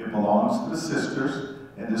 It belongs to the sisters,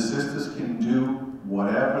 and the sisters can do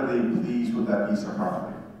whatever they please with that piece of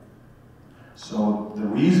property. So the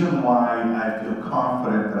reason why I feel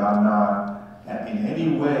confident that I'm not in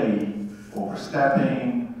any way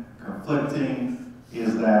overstepping, conflicting,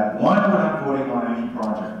 is that one, we're not voting on any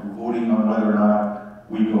project. We're voting on whether or not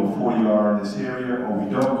we go 40R in this area or we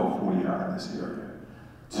don't go 40R in this area.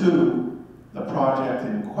 Two, the project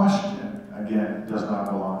in question, again, does not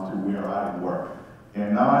belong to where I work.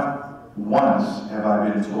 And not once have I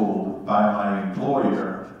been told by my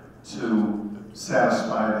employer to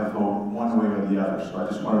satisfy the vote one way or the other. So I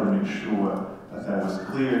just wanted to make sure that that was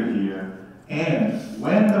clear here. And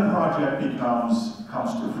when the project comes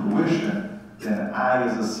to fruition, then I,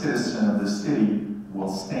 as a citizen of the city, will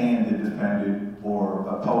stand and defend it or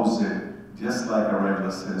oppose it, just like a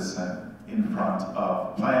regular citizen in front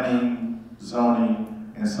of planning,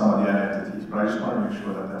 zoning, and some of the other entities. But I just want to make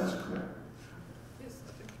sure that that was clear.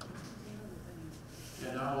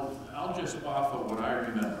 And I'll just offer what I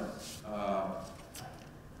remember.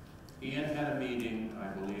 Ian had a meeting, I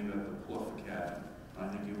believe, at the Plouffe Academy. I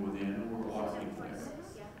think you were there, and there were a lot of people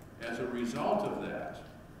there. As a result of that,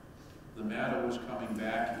 the matter was coming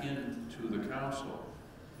back into the council.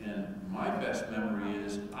 And my best memory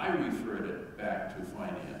is I referred it back to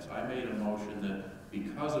finance. I made a motion that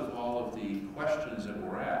because of all of the questions that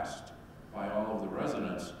were asked by all of the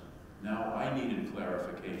residents, now I needed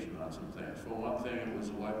clarification on some things. For one thing, it was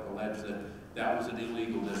alleged that that was an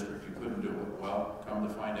illegal district. You couldn't do it. Well, come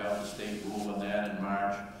to find out, the state ruled on that in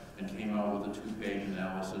March and came out with a 2-page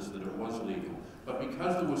analysis that it was legal. But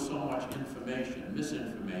because there was so much information,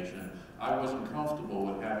 misinformation, I wasn't comfortable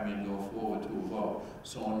with having it go forward to a vote.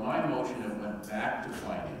 So in my motion, it went back to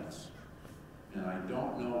finance. And I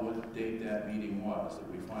don't know what date that meeting was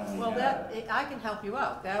that we finally Well, had. I can help you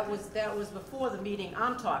out. That was before the meeting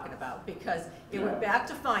I'm talking about, because it went back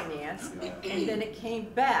to finance, and then it came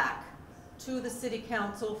back to the city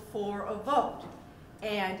council for a vote.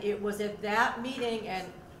 And it was at that meeting, and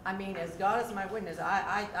I mean, as God is my witness,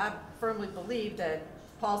 I firmly believe that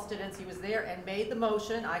Paul Studenski was there and made the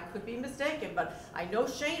motion. I could be mistaken, but I know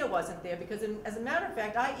Shana wasn't there because, as a matter of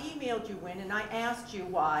fact, I emailed you in and I asked you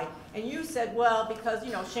why, and you said, well, because,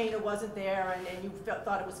 you know, Shana wasn't there and you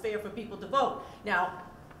thought it was fair for people to vote. Now,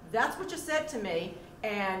 that's what you said to me,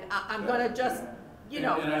 and I'm going to just, you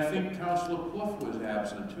know. And I think Councillor Plouffe was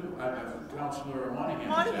absent too. Councillor Monahan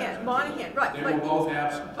was absent. Monahan, right. They were both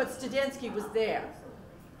absent. But Studenski was there.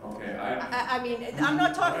 Okay, I mean, I'm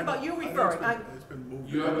not talking about you referring.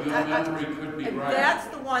 Your memory could be right. That's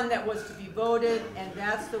the one that was to be voted, and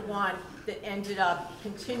that's the one that ended up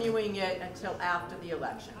continuing it until after the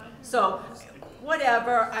election. So,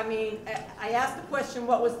 whatever, I mean, I asked the question,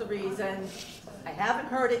 what was the reason? I haven't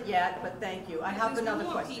heard it yet, but thank you. I have another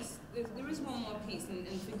question. There is one more piece, and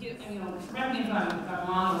forgive, you know, correct me if I'm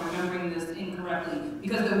wrong or remembering this incorrectly,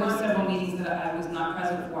 because there were several meetings that I was not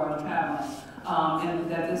present for, I was traveling,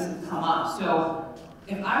 and that this had come up. So,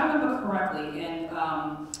 if I remember correctly, and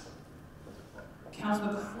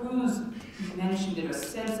Councilor Cruz mentioned it or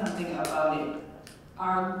said something about it,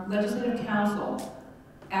 our legislative council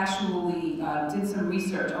actually did some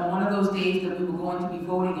research on one of those days that we were going to be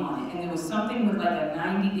voting on it, and there was something with like a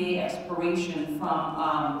 90-day expiration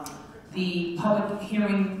from the public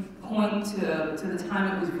hearing point to the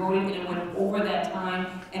time it was voted, and it went over that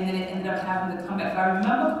time, and then it ended up having to come back. If I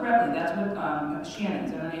remember correctly, that's what Shannon,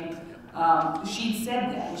 is that her name? She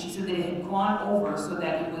said that, and she said that it had gone over so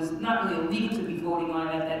that it was not really illegal to be voting on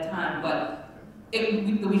it at that time, but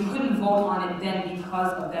we couldn't vote on it then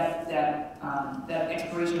because of that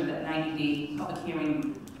expiration of that 90-day public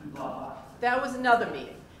hearing, blah, blah. That was another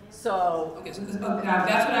meeting. So okay, so that's what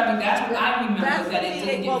I remember. That it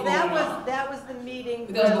didn't get well, voted on. that was the meeting.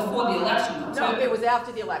 But that was before the election, though, No, too. it was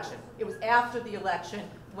after the election. It was after the election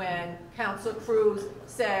when Councilor Cruz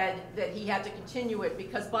said that he had to continue it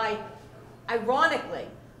because ironically,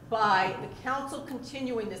 by the council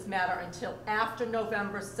continuing this matter until after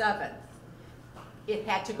November 7th, it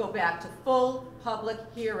had to go back to full public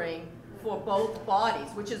hearing for both bodies,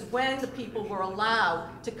 which is when the people were allowed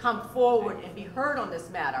to come forward and be heard on this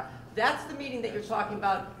matter. That's the meeting that you're talking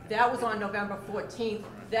about. That was on November 14th.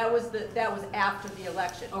 That was after the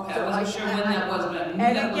election. Okay, So I wasn't sure when that was, but I knew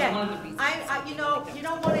and that again, was one of the pieces. you know, you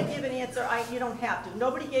don't want to give an answer. You don't have to.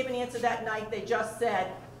 Nobody gave an answer that night. They just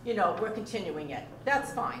said, you know, we're continuing it.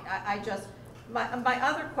 That's fine. My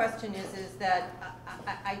other question is that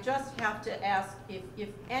I just have to ask if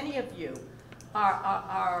any of you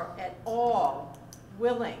are at all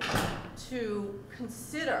willing to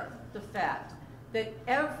consider the fact that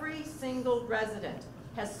every single resident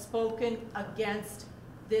has spoken against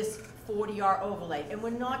this 40R overlay. And we're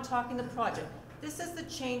not talking the project. This is the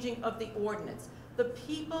changing of the ordinance. The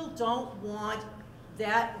people don't want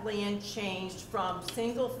that land changed from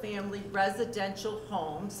single-family residential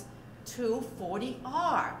homes to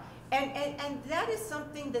 40R. And that is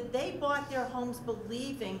something that they bought their homes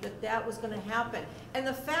believing that that was going to happen. And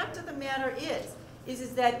the fact of the matter is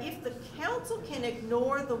that if the council can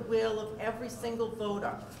ignore the will of every single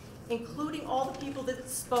voter, including all the people that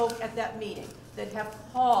spoke at that meeting, that have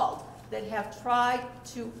called, that have tried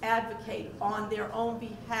to advocate on their own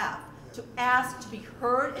behalf, to ask to be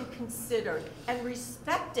heard and considered and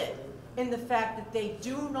respected in the fact that they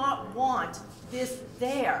do not want this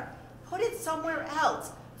there, put it somewhere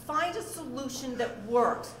else. Find a solution that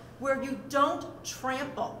works, where you don't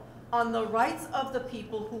trample on the rights of the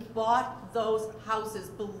people who bought those houses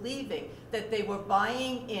believing that they were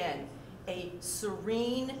buying in a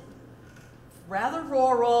serene, rather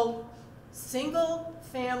rural,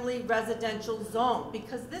 single-family residential zone.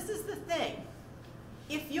 Because this is the thing.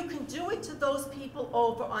 If you can do it to those people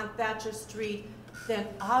over on Thatcher Street, then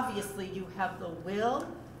obviously you have the will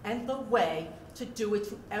and the way to do it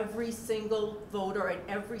to every single voter in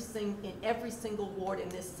every single ward in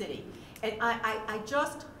this city. And I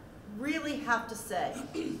just really have to say,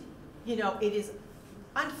 you know, it is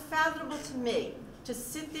unfathomable to me to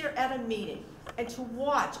sit there at a meeting and to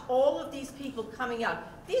watch all of these people coming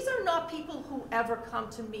out. These are not people who ever come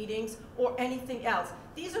to meetings or anything else.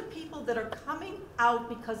 These are people that are coming out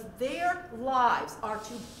because their lives are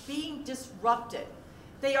being disrupted.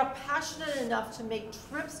 They are passionate enough to make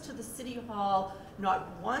trips to the City Hall not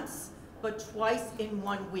once, but twice in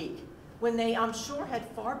 1 week, when they, I'm sure, had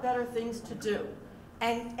far better things to do.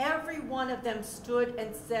 And every one of them stood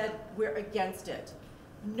and said, we're against it.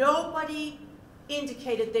 Nobody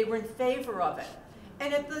indicated they were in favor of it.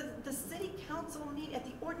 And at the city council meeting, at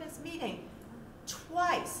the ordinance meeting,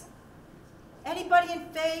 twice, anybody in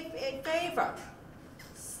favor?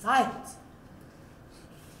 Silence.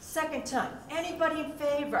 Second time, anybody in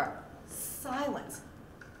favor? Silence.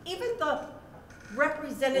 Even the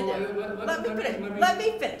representative, let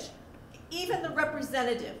me finish. Even the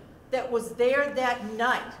representative that was there that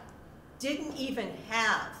night didn't even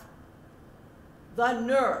have the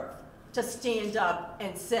nerve to stand up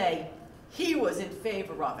and say he was in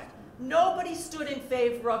favor of it. Nobody stood in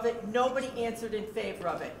favor of it. Nobody answered in favor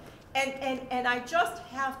of it. And I just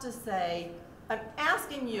have to say, I'm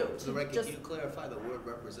asking you to For the record, just... can you clarify the word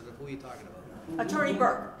representative? Who are you talking about? Attorney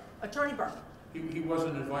Burke. Attorney Burke. He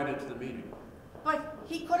wasn't invited to the meeting. But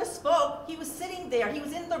he could have spoke. He was sitting there. He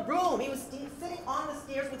was in the room. He was sitting on the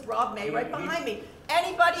stairs with Rob May right behind me.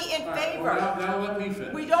 Anybody in favor? Well, now let me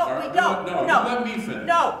finish. We don't. No, No. you let me finish.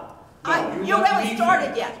 No. You let haven't me started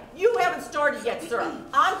finish. yet. You haven't started yet, sir.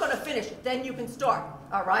 I'm going to finish. Then you can start.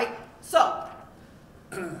 All right? So,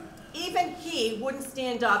 even he wouldn't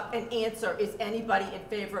stand up and answer, is anybody in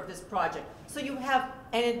favor of this project? So you have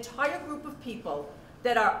an entire group of people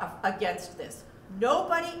that are against this.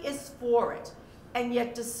 Nobody is for it. And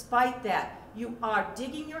yet, despite that, you are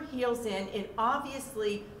digging your heels in, and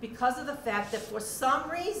obviously, because of the fact that for some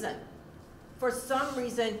reason,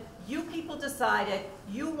 you people decided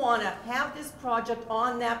you want to have this project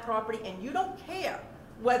on that property, and you don't care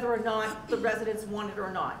whether or not the residents want it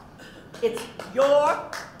or not. It's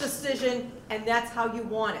your decision, and that's how you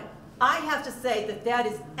want it. I have to say that that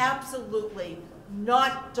is absolutely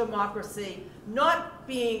not democracy, not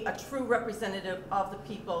being a true representative of the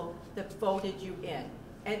people that voted you in.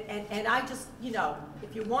 And I just, you know,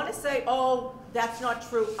 if you want to say, oh, that's not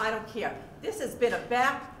true, I don't care. This has been a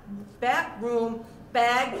backroom,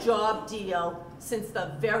 bag job deal since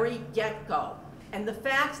the very get-go. And the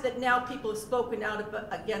fact that now people have spoken out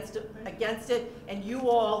against it, and you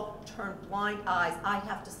all turn blind eyes, I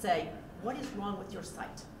have to say, what is wrong with your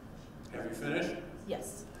site? Have you finished?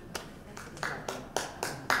 Yes.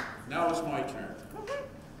 Now it's my turn.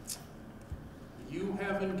 You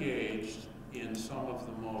have engaged in some of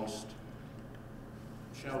the most,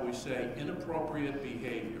 shall we say, inappropriate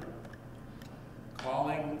behavior,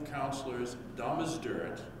 calling councilors dumb as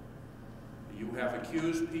dirt, You have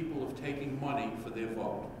accused people of taking money for their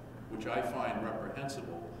vote, which I find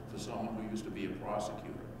reprehensible for someone who used to be a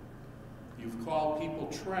prosecutor. You've called people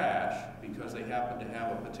trash because they happen to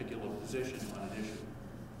have a particular position on an issue.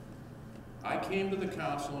 I came to the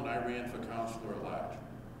council and I ran for Councillor-At-Large.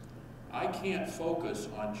 I can't focus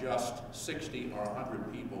on just 60 or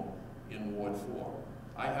 100 people in Ward 4.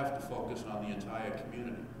 I have to focus on the entire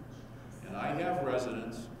community. And I have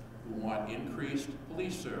residents who want increased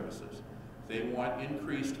police services. They want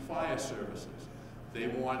increased fire services. They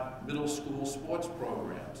want middle school sports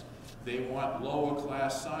programs. They want lower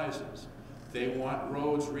class sizes. They want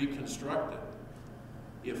roads reconstructed.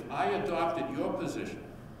 If I adopted your position,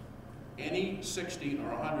 any 60 or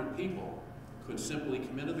 100 people could simply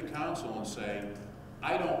come into the council and say,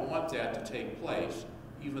 I don't want that to take place,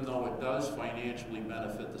 even though it does financially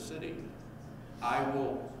benefit the city. I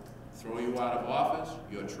will throw you out of office,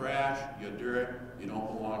 you're trash, you're dirt, you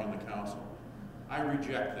don't belong in the council. I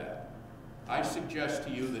reject that. I suggest to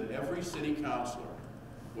you that every city councilor,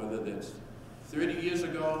 whether that's 30 years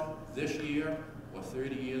ago, this year, or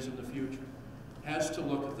 30 years in the future, has to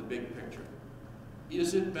look at the big picture.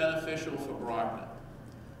 Is it beneficial for Brockton?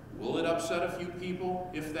 Will it upset a few people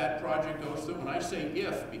if that project goes through? And I say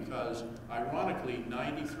if, because ironically,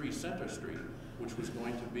 93 Center Street, which was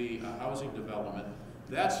going to be a housing development,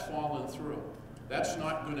 that's fallen through. That's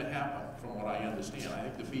not going to happen, from what I understand. I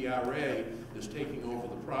think the BRA is taking over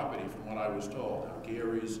the property, from what I was told. Now,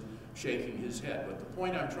 Gary's shaking his head. But the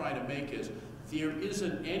point I'm trying to make is, there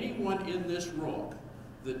isn't anyone in this room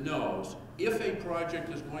that knows if a project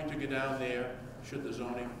is going to go down there, should the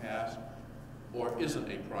zoning pass, or isn't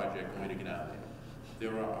a project going to get down there.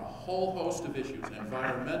 There are a whole host of issues,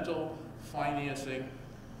 environmental, financing,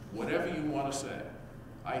 whatever you want to say.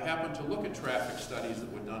 I happened to look at traffic studies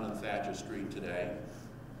that were done on Thatcher Street today.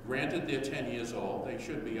 Granted, they're 10 years old, they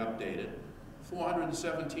should be updated.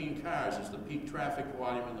 417 cars is the peak traffic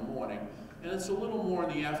volume in the morning, and it's a little more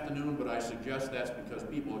in the afternoon, but I suggest that's because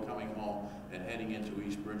people are coming home and heading into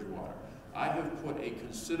East Bridgewater. I have put a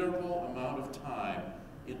considerable amount of time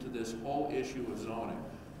into this whole issue of zoning.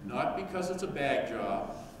 Not because it's a bag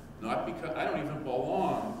job, not because I don't even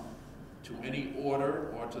belong to any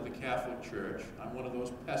order or to the Catholic Church. I'm one of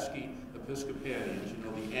those pesky Episcopalians, you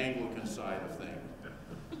know, the Anglican side of things.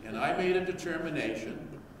 And I made a determination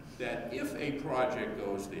that if a project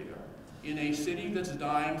goes there, in a city that's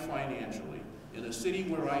dying financially, in a city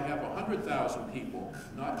where I have 100,000 people,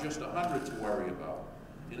 not just 100 to worry about,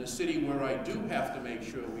 in a city where I do have to make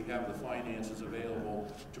sure we have the finances available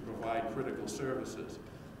to provide critical services,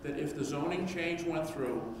 that if the zoning change went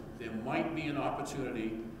through, there might be an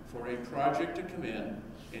opportunity for a project to come in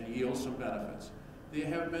and yield some benefits. There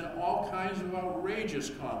have been all kinds of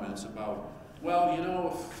outrageous comments about, well, you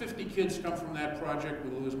know, if 50 kids come from that project,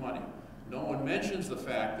 we lose money. No one mentions the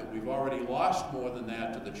fact that we've already lost more than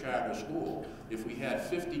that to the charter school. If we had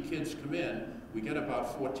 50 kids come in, we get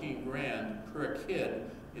about 14 grand per kid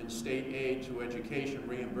in state aid to education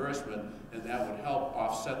reimbursement, and that would help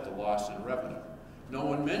offset the loss in revenue. No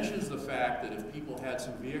one mentions the fact that if people had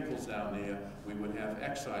some vehicles down there, we would have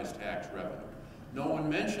excise tax revenue. No one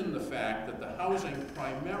mentioned the fact that the housing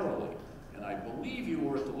primarily, and I believe you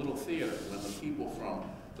were at the little theater when the people from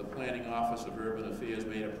the Planning Office of Urban Affairs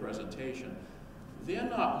made a presentation, they're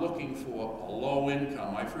not looking for a low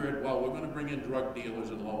income. I've heard, well, we're going to bring in drug dealers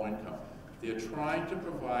and low income. They're trying to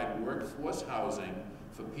provide workforce housing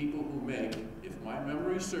for people who make, if my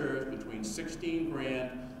memory serves, between 16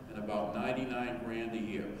 grand and about 99 grand a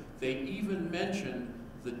year. They even mentioned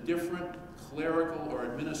the different clerical or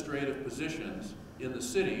administrative positions in the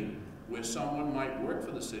city where someone might work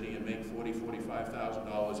for the city and make $40,000,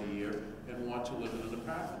 $45,000 a year and want to live in an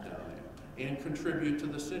apartment down there and contribute to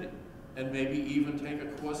the city and maybe even take a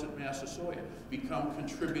course at Massasoit, become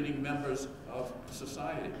contributing members of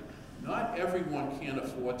society. Not everyone can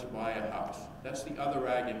afford to buy a house. That's the other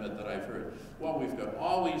argument that I've heard. Well, we've got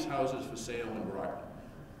all these houses for sale in Brockton.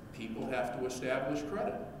 People have to establish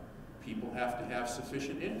credit. People have to have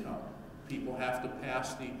sufficient income. People have to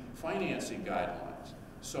pass the financing guidelines.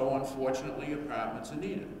 So unfortunately, apartments are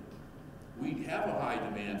needed. We have a high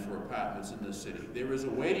demand for apartments in this city. There is a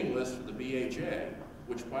waiting list for the BHA,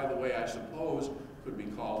 which, by the way, I suppose could be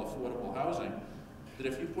called affordable housing, that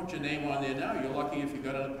if you put your name on there now, you're lucky if you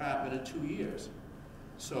got an apartment in 2 years.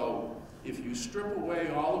 So if you strip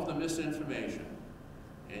away all of the misinformation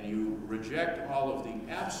and you reject all of the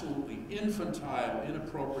absolutely infantile,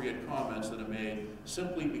 inappropriate comments that are made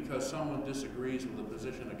simply because someone disagrees with the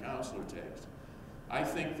position a councilor takes, I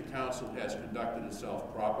think the council has conducted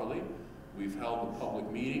itself properly. We've held the public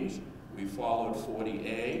meetings. We followed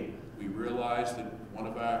 40A. We realized that one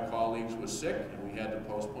of our colleagues was sick and we had to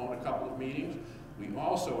postpone a couple of meetings. We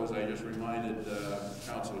also, as I just reminded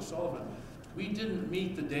Councilor Sullivan, we didn't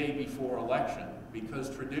meet the day before election because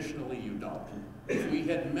traditionally you don't. If we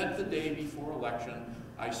had met the day before election,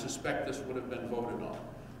 I suspect this would have been voted on.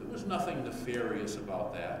 There was nothing nefarious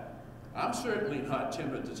about that. I'm certainly not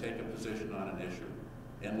timid to take a position on an issue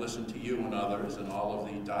and listen to you and others and all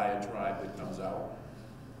of the diatribe that comes out.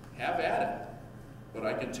 Have at it. But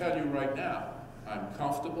I can tell you right now, I'm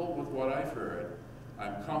comfortable with what I've heard.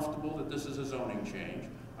 I'm comfortable that this is a zoning change.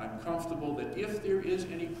 I'm comfortable that if there is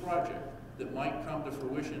any project that might come to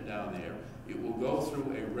fruition down there, it will go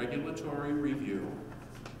through a regulatory review.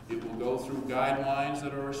 It will go through guidelines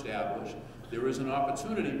that are established. There is an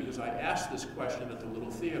opportunity, because I asked this question at the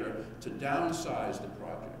Little Theater, to downsize the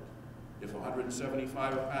project. If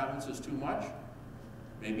 175 apartments is too much,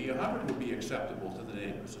 maybe 100 would be acceptable to the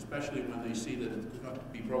neighbors, especially when they see that it's going to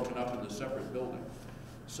be broken up into separate buildings.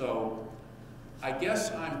 So I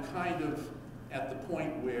guess I'm kind of at the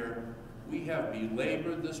point where we have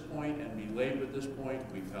belabored this point and belabored this point.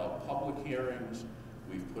 We've held public hearings.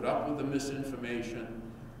 We've put up with the misinformation.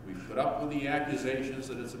 We've put up with the accusations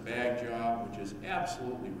that it's a bag job, which is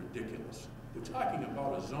absolutely ridiculous. We're talking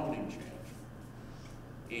about a zoning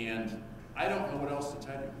change. And I don't know what else to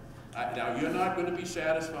tell you. Now, you're not going to be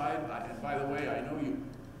satisfied. And by the way, I know you,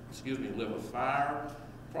 live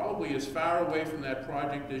probably as far away from that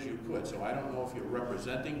project as you could. So I don't know if you're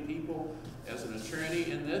representing people as an attorney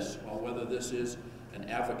in this, or whether this is an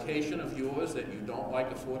avocation of yours that you don't like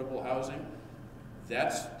affordable housing.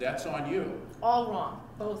 That's on you. All wrong,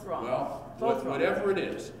 both wrong. Well, both whatever wrong.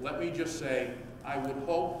 it is, let me just say, I would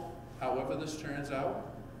hope, however this turns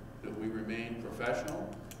out, that we remain professional.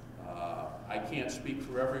 I can't speak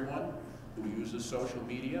for everyone who uses social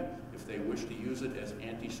media. If they wish to use it as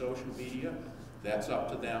anti-social media, that's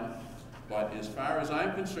up to them. But as far as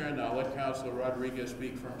I'm concerned, I'll let Councilor Rodriguez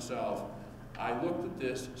speak for himself. I looked at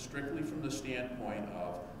this strictly from the standpoint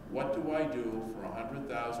of what do I do for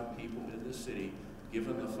 100,000 people in this city,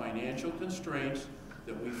 given the financial constraints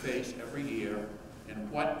that we face every year,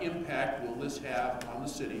 and what impact will this have on the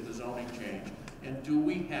city, the zoning change, and do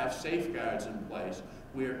we have safeguards in place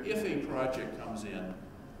where if a project comes in,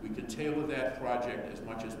 we can tailor that project as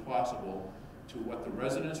much as possible to what the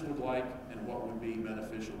residents would like and what would be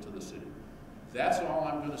beneficial to the city. That's all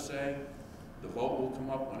I'm going to say. The vote will come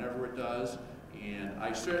up whenever it does, and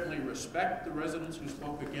I certainly respect the residents who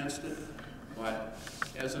spoke against it, but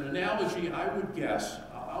as an analogy, I would guess,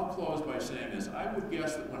 I'll close by saying this, I would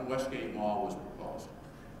guess that when Westgate Mall was proposed,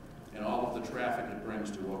 and all of the traffic it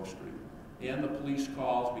brings to Oak Street, and the police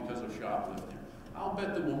calls because of shoplifting, I'll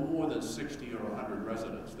bet there were more than 60 or 100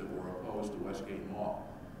 residents that were opposed to Westgate Mall,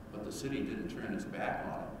 but the city didn't turn its back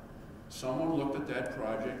on it. Someone looked at that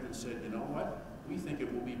project and said, you know what, we think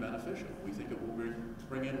it will be beneficial. We think it will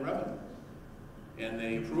bring in revenue. And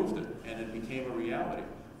they approved it, and it became a reality.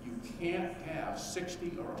 You can't have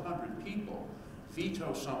 60 or 100 people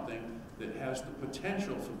veto something that has the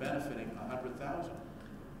potential for benefiting 100,000.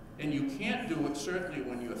 And you can't do it certainly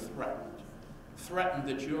when you're threatened. Threatened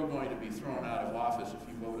that you're going to be thrown out of office if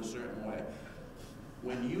you vote a certain way.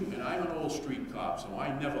 When you, and I'm an old street cop, so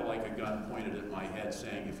I never like a gun pointed at my head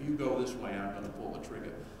saying, if you go this way, I'm going to pull the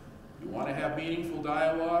trigger. You want to have meaningful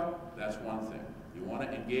dialogue? That's one thing. You want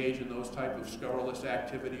to engage in those type of scurrilous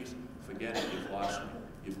activities? Forget it, you've lost me.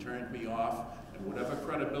 You've turned me off, and whatever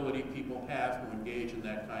credibility people have who engage in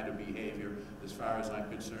that kind of behavior, as far as I'm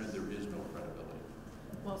concerned, there is no credibility.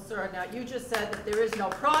 Well, sir, now you just said that there is no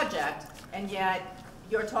project, and yet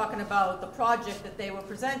you're talking about the project that they were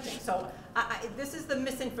presenting. So this is the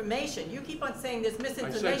misinformation. You keep on saying there's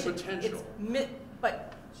misinformation. I said potential.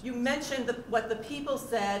 But you mentioned what the people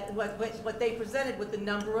said, what they presented with the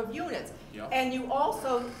number of units. Yep. And you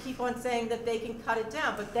also keep on saying that they can cut it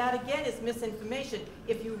down. But that, again, is misinformation.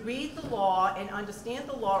 If you read the law and understand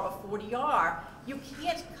the law of 40R, you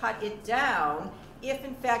can't cut it down if,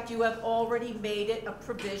 in fact, you have already made it a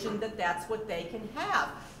provision that that's what they can have.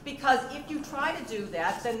 Because if you try to do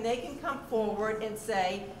that, then they can come forward and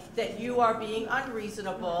say that you are being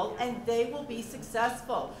unreasonable, and they will be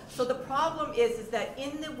successful. So the problem is that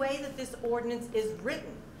in the way that this ordinance is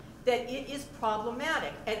written, that it is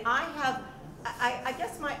problematic. And I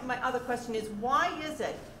guess my other question is, why is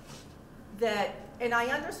it that, and I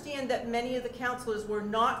understand that many of the councilors were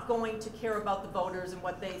not going to care about the voters and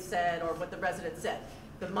what they said or what the residents said.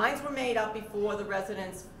 The minds were made up before the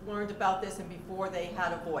residents learned about this and before they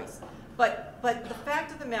had a voice. But the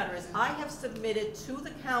fact of the matter is, I have submitted to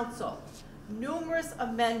the council numerous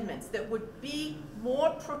amendments that would be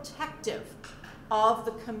more protective of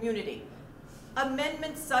the community.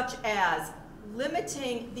 Amendments such as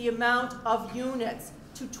limiting the amount of units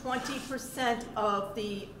to 20% of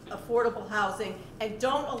the affordable housing and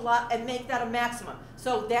don't allow, and make that a maximum.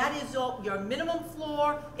 So that is your minimum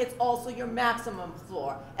floor, it's also your maximum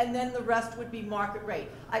floor, and then the rest would be market rate.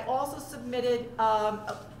 I also submitted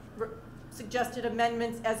suggested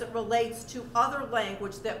amendments as it relates to other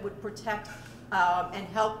language that would protect and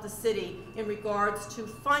help the city in regards to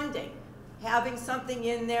funding. Having something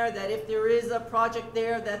in there that if there is a project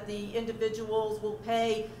there that the individuals will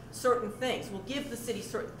pay certain things, will give the city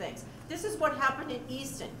certain things. This is what happened in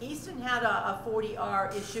Easton. Easton had a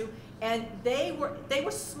 40R issue, and they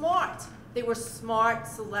were smart. They were smart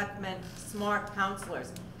selectmen, smart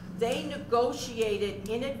counselors. They negotiated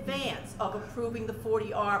in advance of approving the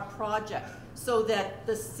 40R project so that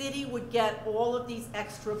the city would get all of these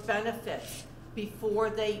extra benefits before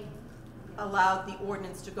they allowed the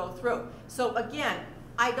ordinance to go through. So again,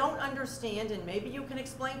 I don't understand, and maybe you can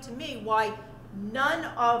explain to me why none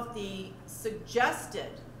of the suggested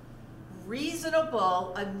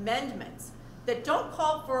reasonable amendments that don't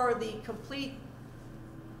call for the complete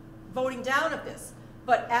voting down of this,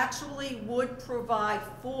 but actually would provide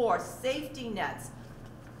for safety nets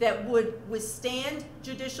that would withstand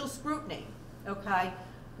judicial scrutiny, okay?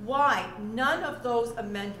 Why none of those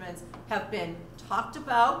amendments have been talked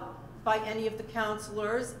about by any of the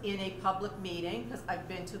counselors in a public meeting, because I've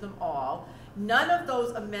been to them all. None of those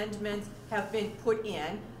amendments have been put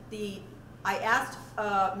in. I asked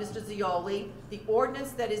Mr. Zioli, the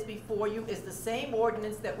ordinance that is before you is the same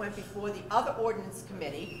ordinance that went before the other ordinance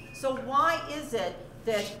committee. So why is it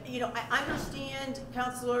that, I understand,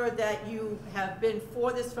 Councilor, that you have been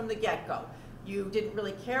for this from the get-go. You didn't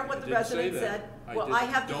really care what the residents said. Well, I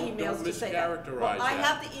have the emails to say that. Well, I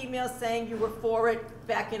have the emails saying you were for it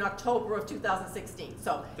back in October of 2016.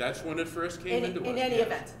 So that's when it first came into us.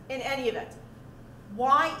 In any event,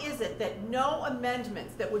 why is it that no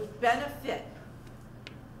amendments that would benefit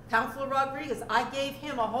Councilor Rodriguez? I gave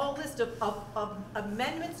him a whole list of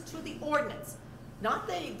amendments to the ordinance, not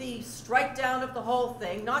the strike down of the whole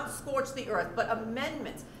thing, not scorch the earth, but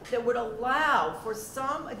amendments that would allow for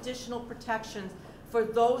some additional protections for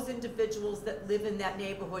those individuals that live in that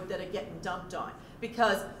neighborhood that are getting dumped on.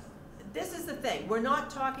 Because this is the thing, we're not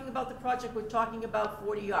talking about the project, we're talking about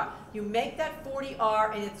 40R. You make that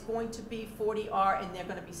 40R and it's going to be 40R and they're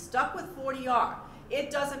going to be stuck with 40R.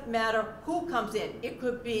 It doesn't matter who comes in. It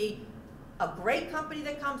could be a great company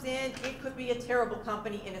that comes in, it could be a terrible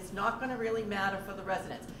company, and it's not going to really matter for the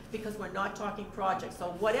residents because we're not talking projects. So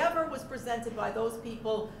whatever was presented by those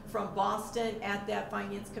people from Boston at that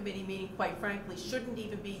finance committee meeting, quite frankly, shouldn't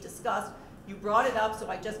even be discussed. You brought it up, so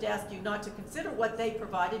I just asked you not to consider what they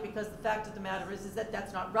provided because the fact of the matter is that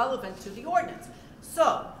that's not relevant to the ordinance.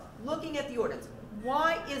 So, looking at the ordinance,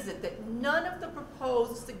 why is it that none of the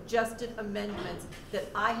proposed suggested amendments that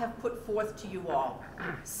I have put forth to you all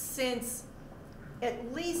since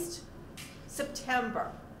at least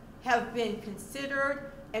September have been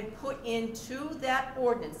considered and put into that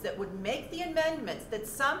ordinance that would make the amendments that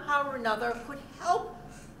somehow or another could help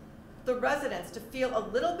the residents to feel a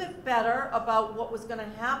little bit better about what was going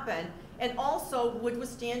to happen and also would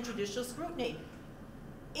withstand judicial scrutiny?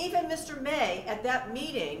 Even Mr. May at that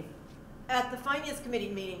meeting, at the Finance Committee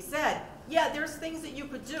meeting, said, yeah, there's things that you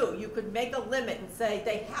could do. You could make a limit and say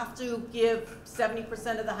they have to give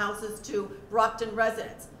 70% of the houses to Brockton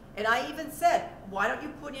residents. And I even said, why don't you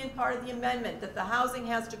put in part of the amendment that the housing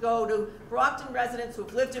has to go to Brockton residents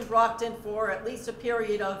who've lived in Brockton for at least a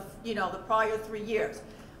period of, the prior 3 years.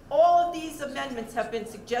 All of these amendments have been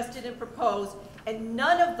suggested and proposed, and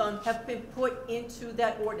none of them have been put into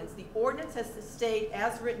that ordinance. The ordinance has stayed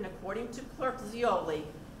as written according to Clerk Zioli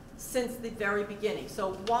since the very beginning.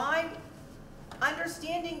 So why,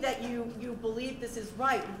 understanding that you believe this is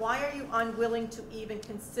right, why are you unwilling to even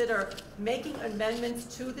consider making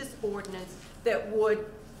amendments to this ordinance that would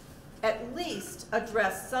at least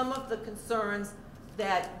address some of the concerns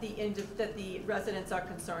that the residents are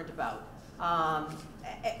concerned about?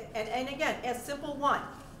 And again, a simple one.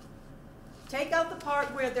 Take out the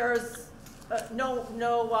part where there's no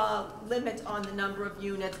limit on the number of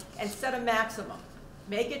units and set a maximum.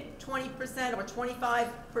 Make it 20% or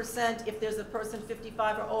 25% if there's a person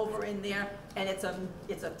 55 or over in there, and it's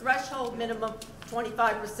a threshold minimum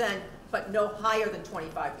 25%, but no higher than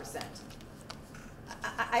 25%.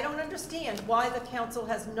 I don't understand why the council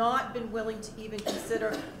has not been willing to even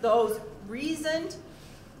consider those reasoned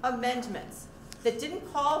amendments that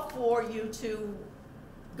didn't call for you to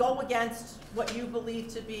go against what you believe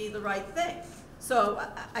to be the right thing. So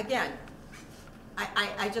again,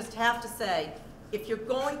 I just have to say, if you're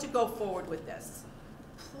going to go forward with this,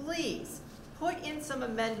 please put in some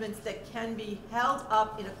amendments that can be held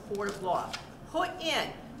up in a court of law. Put in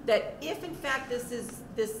that if in fact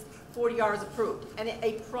this 40R is approved and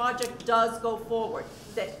a project does go forward,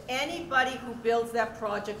 that anybody who builds that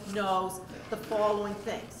project knows the following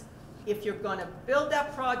things. If you're going to build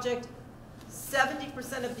that project,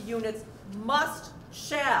 70% of the units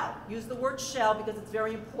shall, use the word shall because it's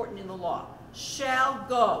very important in the law, shall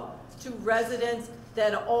go to residents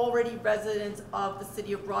that are already residents of the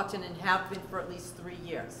city of Brockton and have been for at least 3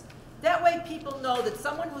 years. That way people know that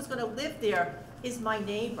someone who's going to live there is my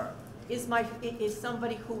neighbor, is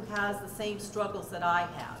somebody who has the same struggles that I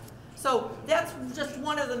have. So that's just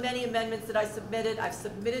one of the many amendments that I submitted. I've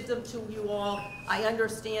submitted them to you all. I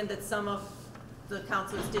understand that some of the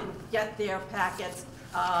councilors didn't get their packets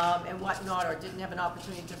and whatnot, or didn't have an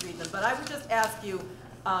opportunity to read them. But I would just ask you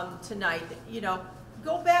tonight,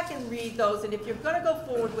 go back and read those, and if you're going to go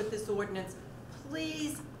forward with this ordinance,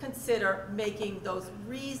 please consider making those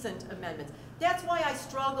reasoned amendments. That's why I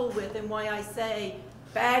struggle with and why I say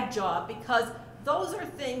bad job, because those are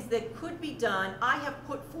things that could be done. I have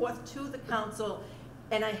put forth to the council,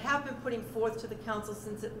 and I have been putting forth to the council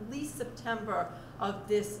since at least September of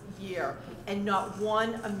this year, and not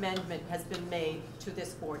one amendment has been made to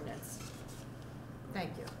this ordinance. Thank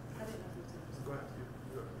you. Go ahead.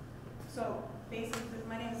 So basically,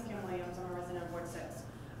 my name is Kim Williams, I'm a resident of Ward 6.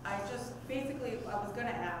 I was gonna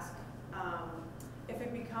ask, if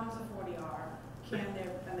it becomes a 40R, can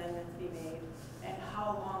there amendments be made? And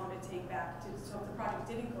how long would it take back so if the project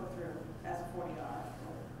didn't go through as a 40R,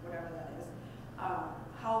 or whatever that is,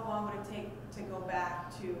 how long would it take to go back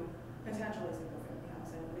to potentially single-family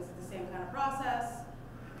housing? Is it the same kind of process?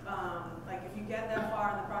 Like if you get that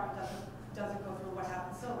far and the project doesn't go through, what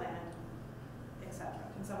happens to land, etc.?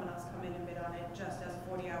 Can someone else come in and bid on it just as a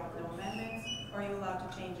 40R with no amendments, or are you allowed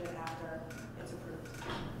to change it after it's approved?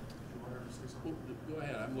 Well, go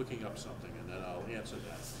ahead, I'm looking up something and then I'll answer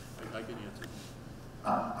that. I can answer.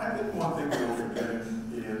 I think one thing we're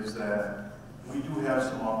forgetting is that we do have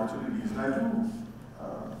some opportunities, and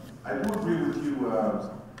I do agree with you,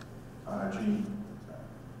 Gene,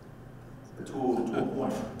 to a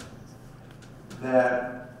point,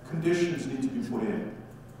 that conditions need to be put in.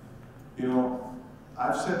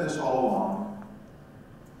 I've said this all along,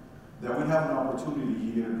 that we have an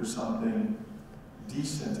opportunity here to do something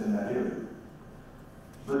decent in that area.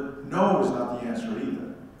 But no is not the answer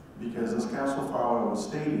either, because as Councilor Farwell was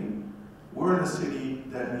stating, we're in a city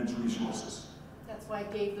that needs resources. That's why I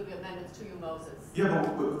gave the amendments to you, Moses. Yeah,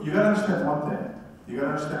 but you gotta understand one thing.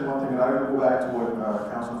 And I gotta go back to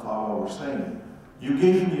what Councilor Farwell was saying. You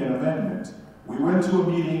gave me an amendment. We went to a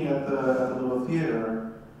meeting at the little theater,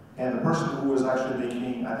 and the person who was actually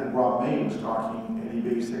making, I think Rob May was talking, and he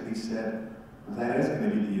basically said, that is gonna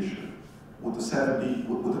be the issue. With the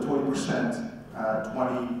 20%,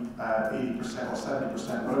 20, 80% or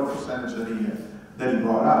 70%, whatever percentage that he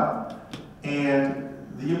brought up. And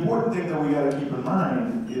the important thing that we got to keep in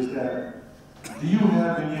mind is that, do you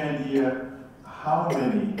have any idea how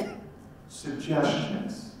many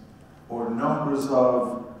suggestions or numbers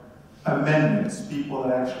of amendments people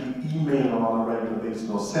that actually email on a regular basis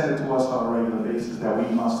or send it to us on a regular basis that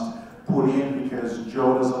we must put in because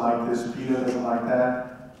Joe doesn't like this, Peter doesn't like that?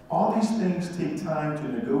 All these things take time to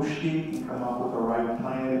negotiate and come up with the right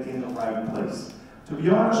plan in the right place. To be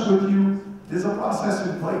honest with you, there's a process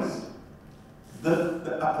in place.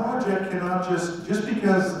 A project cannot just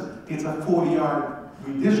because it's a 40R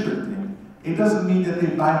redistricting, it doesn't mean that they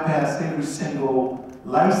bypass every single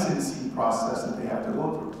licensing process that they have to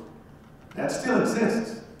go through. That still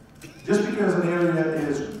exists. Just because an area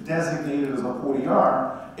is designated as a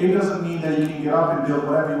 40R, it doesn't mean that you can get up and build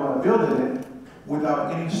whatever you want to build in it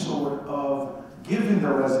without any sort of giving the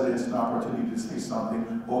residents an opportunity to say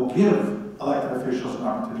something or give elected officials an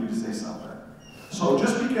opportunity to say something. So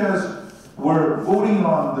just because we're voting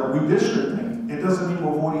on the redistricting, it doesn't mean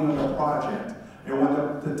we're voting on the project. And when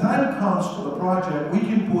the time comes for the project, we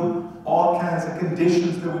can put all kinds of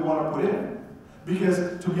conditions that we want to put in.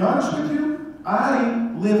 Because to be honest with you, I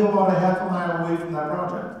live about a half a mile away from that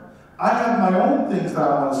project. I have my own things that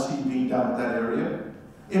I want to see being done in that area.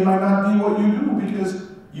 It might not be what you do because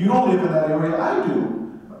you don't live in that area, I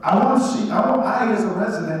do. I as a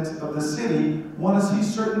resident of the city want to see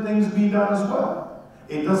certain things being done as well.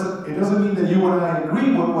 It doesn't mean that you and I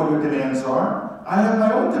agree with what your demands are. I have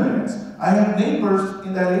my own demands. I have neighbors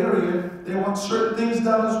in that area, they want certain things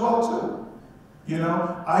done as well too.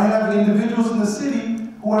 I have individuals in the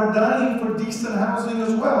city who are dying for decent housing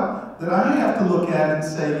as well, that I have to look at and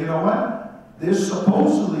say, you know what? There's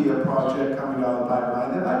supposedly a project coming down the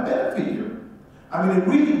pipeline that might benefit you. I mean, it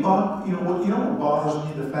really you know what bothers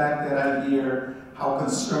me? The fact that I hear how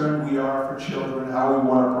concerned we are for children, how we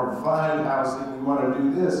want to provide housing, we want to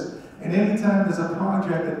do this. And anytime there's a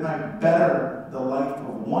project that might better the life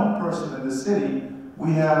of one person in the city,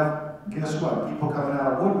 we have, guess what, people coming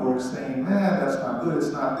out of woodwork saying, man, that's not good,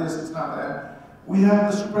 it's not this, it's not that. We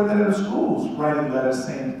have the superintendent of schools writing letters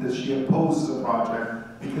saying that she opposes a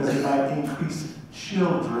project because it might increase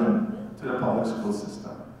children to the public school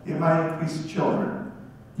system. It might increase children.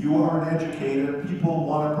 You are an educator, people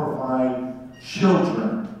want to provide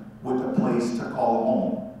children with a place to call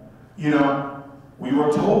home. You know, we were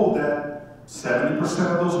told that 70%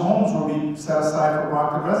 of those homes will be set aside for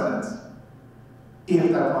Brockton residents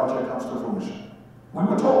if that project comes to fruition. We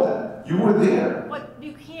were told that. You were there. But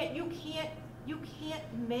you can't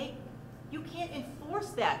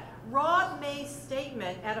enforce that. Rob May's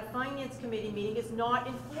statement at a finance committee meeting is not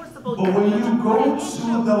enforceable. But when you go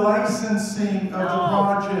to the licensing of the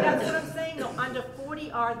project. That's what I'm saying though. Under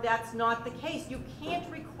 40R, that's not the case. You can't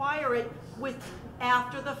require it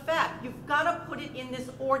after the fact. You've got to put it in this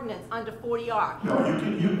ordinance under 40R. No,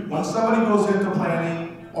 when somebody goes into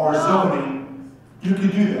planning or zoning, you can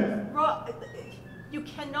do that. Rob, you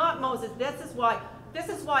cannot, Moses. This is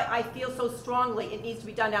why I feel so strongly it needs to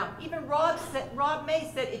be done now. Even Rob May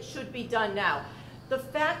said it should be done now. The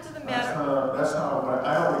fact of the matter... That's not what,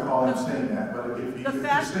 I don't recall him saying that, but if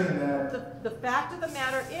you're saying that... The fact of the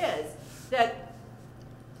matter is that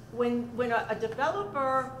when a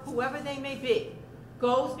developer, whoever they may be,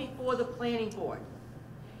 goes before the planning board,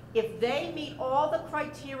 if they meet all the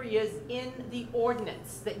criteria in the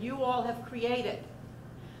ordinance that you all have created,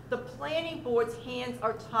 the planning board's hands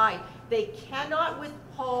are tied. They cannot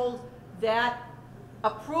withhold that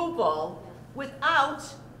approval without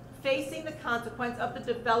facing the consequence of the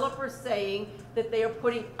developer saying that they are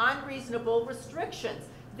putting unreasonable restrictions.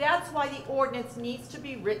 That's why the ordinance needs to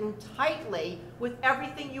be written tightly with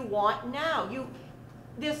everything you want now.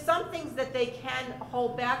 There's some things that they can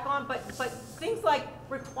hold back on, but things like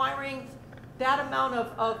requiring that amount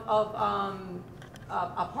of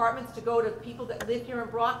apartments to go to people that live here in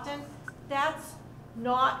Brockton, that's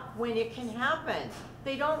not when it can happen.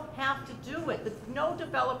 They don't have to do it. No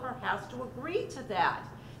developer has to agree to that.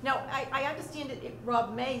 Now, I understand that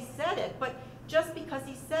Rob May said it, but just because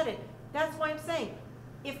he said it, that's why I'm saying,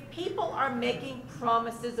 if people are making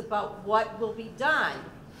promises about what will be done,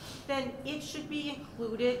 then it should be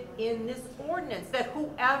included in this ordinance, that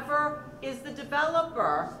whoever is the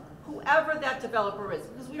developer, whoever that developer is,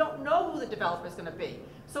 because we don't know who the developer is going to be.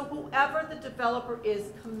 So whoever the developer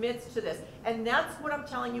is commits to this. And that's what I'm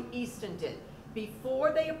telling you Easton did.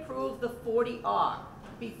 Before they approved the 40R,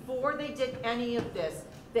 before they did any of this,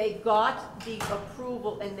 they got the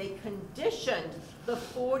approval and they conditioned the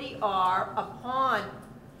 40R upon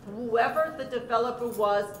whoever the developer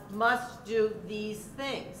was must do these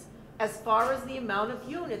things. As far as the amount of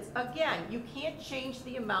units, again, you can't change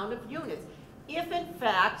the amount of units. If in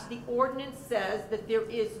fact the ordinance says that there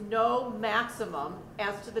is no maximum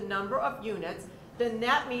as to the number of units, then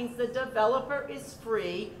that means the developer is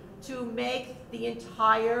free to make the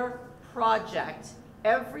entire project,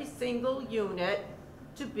 every single unit,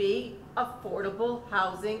 to be affordable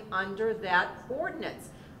housing under that ordinance.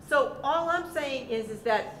 So all I'm saying is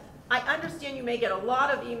that I understand you may get a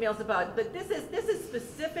lot of emails about it, but this is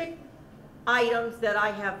specific items that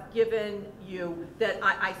I have given you that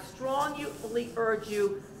I strongly urge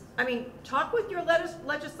you. I mean, talk with your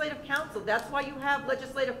legislative counsel. That's why you have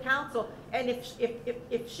legislative counsel. And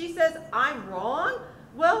if she says I'm wrong,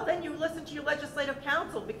 well, then you listen to your legislative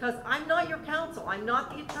counsel, because I'm not your counsel. I'm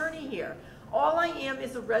not the attorney here. All I am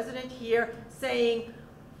is a resident here saying,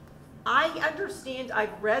 I understand,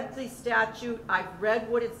 I've read the statute, I've read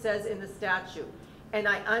what it says in the statute, and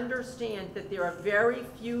I understand that there are very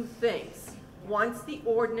few things, once the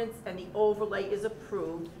ordinance and the overlay is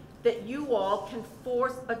approved, that you all can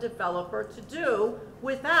force a developer to do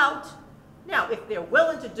without, now, if they're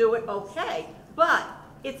willing to do it, okay, but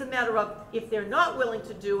it's a matter of, if they're not willing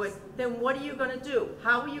to do it, then what are you going to do?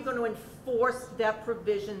 How are you going to enforce that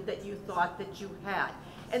provision that you thought that you had?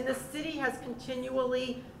 And the city has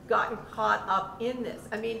continually gotten caught up in this.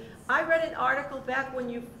 I mean, I read an article back when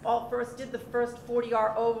you all first did the first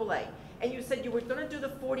 40R overlay, and you said you were going to do the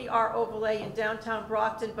 40R overlay in downtown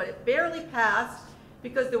Brockton, but it barely passed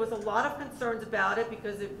because there was a lot of concerns about it,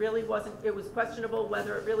 because it really wasn't, it was questionable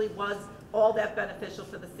whether it really was all that beneficial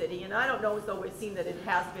for the city. And I don't know as though we've seen that it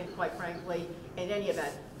has been, quite frankly, in any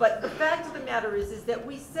event. But the fact of the matter is that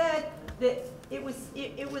we said that it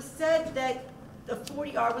was said that the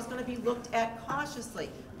 40R was going to be looked at cautiously.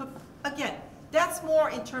 But again, that's more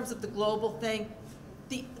in terms of the global thing.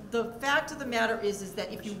 the fact of the matter is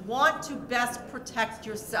that if you want to best protect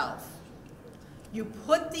yourself, you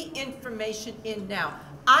put the information in now.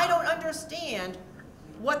 I don't understand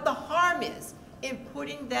what the harm is in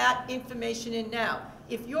putting that information in now.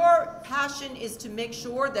 If your passion is to make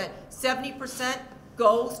sure that 70%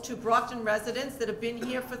 goes to Brockton residents that have been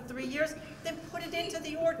here for 3 years, then put it into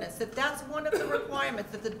the ordinance, that that's one of the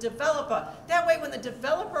requirements, that the developer, that way when the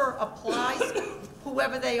developer applies,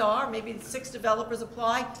 whoever they are, maybe 6 developers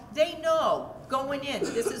apply, they know going in,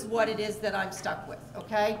 this is what it is that I'm stuck with,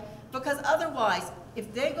 okay? Because otherwise,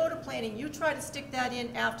 if they go to planning, you try to stick that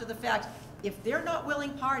in after the fact, if they're not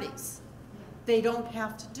willing parties, they don't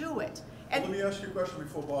have to do it. And let me ask you a question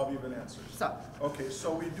before Bob even answers. So, okay,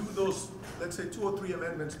 so we do those, let's say 2 or 3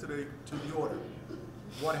 amendments to the order.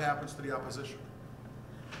 What happens to the opposition?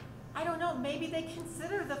 I don't know, maybe they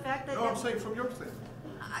consider the fact that... No, I'm saying from your standpoint.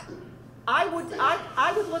 I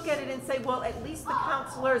would look at it and say, well, at least the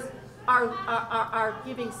councilors are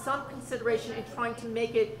giving some consideration in trying to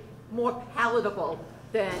make it more palatable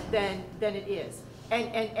than it is.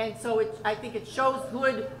 And so I think it shows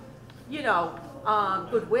good, you know,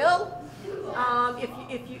 goodwill,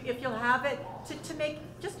 if you'll have it, to make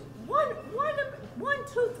just one,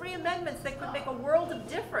 2, 3 amendments that could make a world of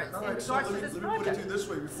difference in regards to this project. Let me put it to you this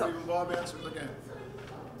way before even Bob answers again.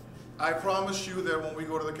 I promise you that when we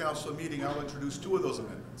go to the council meeting, I'll introduce 2 of those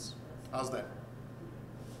amendments. How's that?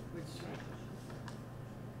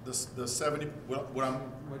 The 70, what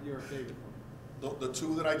you're okay with? The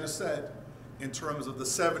 2 that I just said, in terms of the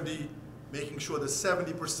 70, making sure that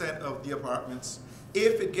 70% of the apartments,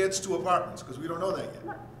 if it gets to apartments, because we don't know that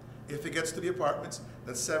yet, if it gets to the apartments,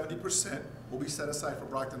 that 70% will be set aside for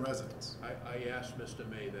Brockton residents. I asked Mr.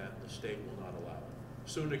 May that, and the state will not allow it.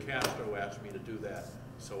 Suna Castro asked me to do that,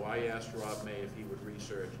 so I asked Rob May if he would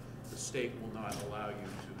research. The state will not allow you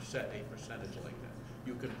to set a percentage like that.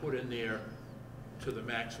 You can put in there to the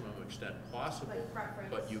maximum extent possible,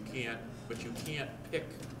 but you can't pick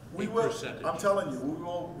We a will, percentage. I'm telling you, we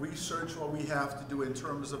will research what we have to do in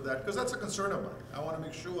terms of that, because that's a concern of mine. I want to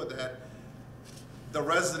make sure that the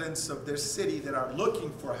residents of this city that are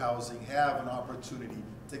looking for housing have an opportunity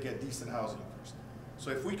to get decent housing first.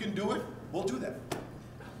 So if we can do it, we'll do that.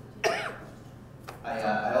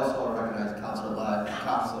 I also want to recognize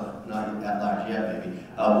Councillor-At-Large, yeah, maybe.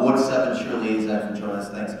 Ward 7, Shirley Azak for joining us,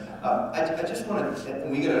 thanks. I just want to,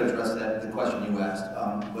 and we got to address the question you asked,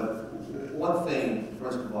 but one thing,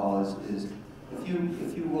 first of all, is if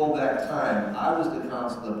you roll back time, I was the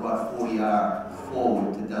council that brought 40R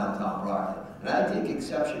forward to downtown Brockton. And I take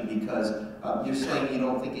exception because you're saying you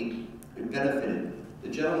don't think it benefited. The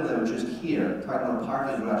gentlemen that were just here talking about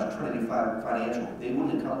parking garage, Trinity Financial, they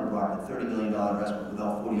wouldn't have come to Brockton, $30 million investment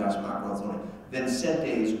without 40R smart growth zoning. Then Cent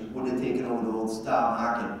Days wouldn't have taken over the old Star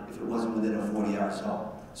Market if it wasn't within a 40R zone.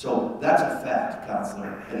 So that's a fact,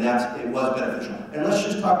 Councilor, and it was beneficial. And let's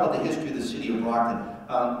just talk about the history of the city of Brockton.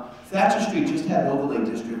 Thatcher Street just had an overlay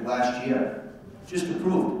district last year, just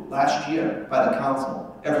approved last year by the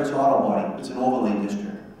council. Everett's Auto Body, it's an overlay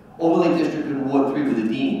district. Overlay district in Ward 3 with the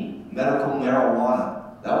Dean, medical marijuana.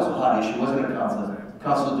 That was a hot issue, wasn't it, Councilor?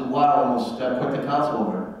 Councilor Dubois almost put the council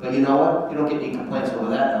over. But you know what? You don't get any complaints over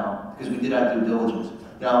that now, because we did our due diligence.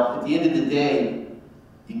 Now, at the end of the day,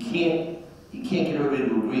 you can't get everybody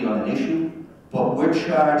to agree on an issue, but we're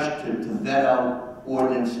charged to vet out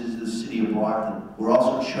ordinances of the city of Brockton. We're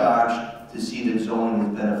also charged to see that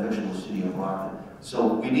zoning is beneficial to the city of Brockton.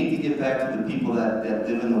 So we need to get back to the people that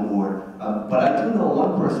live in the ward. But I do know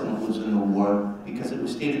one person that lives in the ward, because it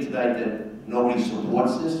was stated tonight that nobody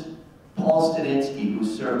supports this. Paul Stadinsky, who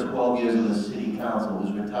served 12 years on the city council,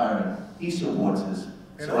 who's retiring. He supports this.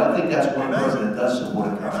 So I think that's one person that does support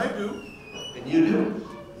it. And I do. And you do.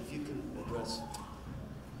 If you can address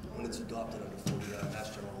when it's adopted under 40 Mass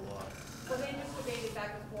General Law. Well, they just debated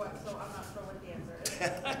back and forth, so I'm not sure what the answer is.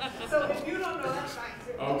 So if you don't know, that's fine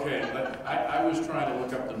too. Okay, I was trying to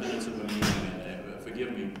look up the minutes of the meeting, and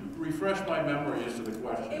forgive me, refresh my memory as to the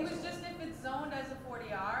question. It was just if it's zoned as a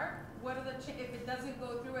 40R, what are if it doesn't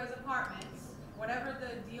go through as apartments, whatever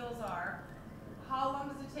the deals are, how long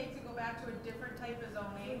does it take to go back to a different type of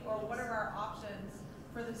zoning, or what are our options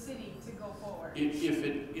for the city to go forward? If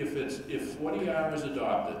 40R is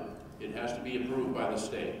adopted, it has to be approved by the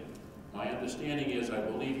state. My understanding is, I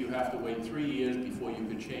believe you have to wait 3 years before you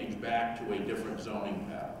could change back to a different zoning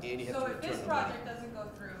pattern. So if this project doesn't go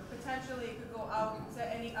through, potentially it could go out to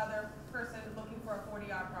any other person looking for a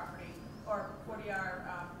 40R property or 40R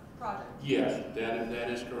project? Yes, that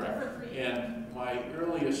is correct. And my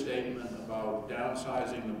earlier statement about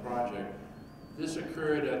downsizing the project, this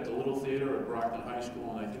occurred at the Little Theater at Brockton High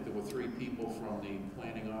School, and I think there were 3 people from the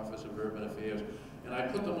Planning Office of Urban Affairs. and I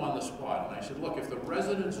put them on the spot, and I said, look, if the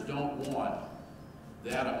residents don't want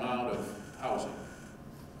that amount of housing,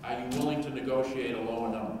 are you willing to negotiate a lower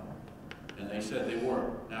number? And they said they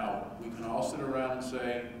were. Now, we can all sit around and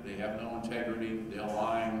say they have no integrity, they're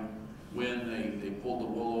lying, when they pulled the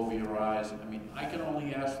wool over your eyes. I mean, I can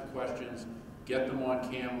only ask the questions, get them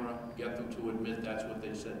on camera, get them to admit that's what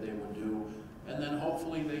they said they would do, and then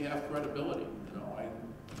hopefully they have credibility. You know,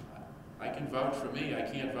 I can vouch for me, I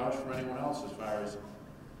can't vouch for anyone else as far as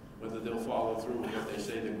whether they'll follow through with what they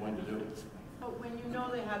say they're going to do. But when you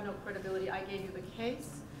know they have no credibility, I gave you the case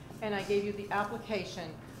and I gave you the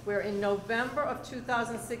application where in November of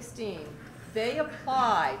 2016, they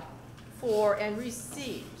applied for and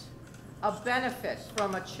received a benefit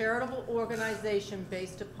from a charitable organization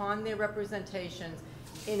based upon their representations.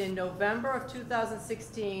 And in November of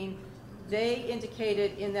 2016, they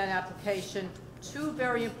indicated in that application two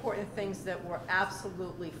very important things that were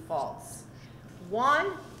absolutely false.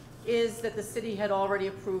 One is that the city had already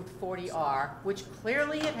approved 40R, which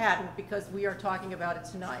clearly it hadn't because we are talking about it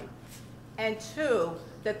tonight. And two,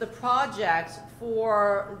 that the project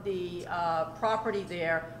for the property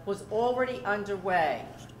there was already underway.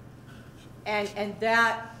 And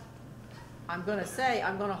that, I'm going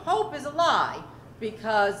to hope is a lie,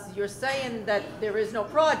 because you're saying that there is no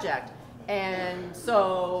project. And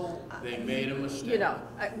so, they made a mistake. You know,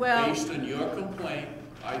 well, based on your complaint,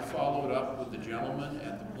 I followed up with the gentleman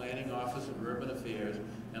at the Planning Office of Urban Affairs,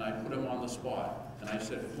 and I put him on the spot. And I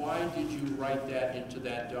said, why did you write that into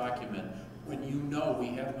that document when you know we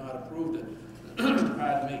have not approved it?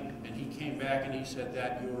 Pardon me. And he came back and he said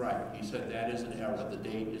that, you're right. He said that is an error, the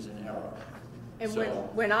date is an error. And so,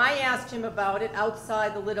 when I asked him about it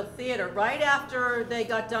outside the little theater, right after they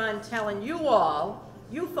got done telling you all,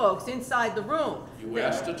 you folks inside the room. You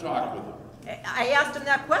asked to talk with him. I asked him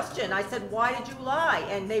that question. I said, why did you lie?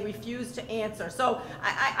 And they refused to answer. So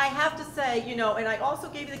I have to say, you know, and I also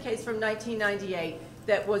gave you the case from 1998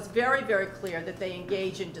 that was very, very clear that they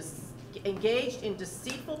engaged in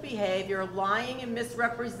deceitful behavior, lying and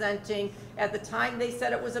misrepresenting. At the time they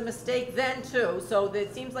said it was a mistake then too. So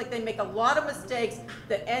it seems like they make a lot of mistakes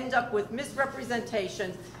that end up with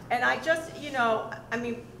misrepresentations. And I just, you know, I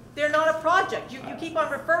mean, they're not a project. You keep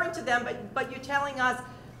on referring to them, but you're telling us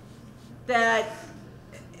that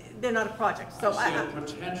they're not a project. So I said a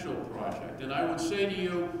potential project. And I would say to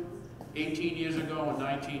you, 18 years ago in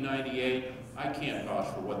 1998, I can't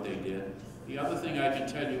vouch for what they did. The other thing I can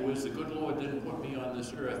tell you is the good Lord didn't put me on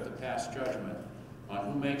this earth to pass judgment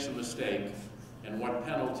on who makes a mistake and what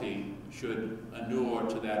penalty should inure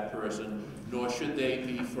to that person, nor should they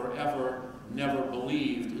be forever never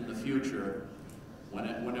believed in the future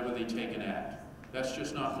whenever they take an act. That's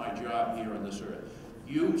just not my job here on this earth.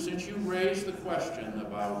 Since you raised the question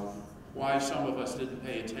about why some of us didn't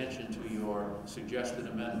pay attention to your suggested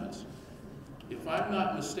amendments, if I'm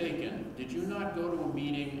not mistaken, did you not go to a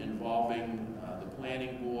meeting involving the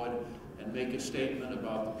planning board and make a statement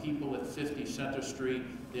about the people at 50 Center Street?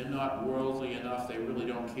 They're not worldly enough, they really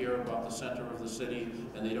don't care about the center of the city,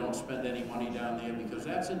 and they don't spend any money down there, because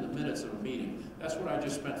that's in the minutes of a meeting. That's what I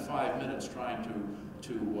just spent 5 minutes trying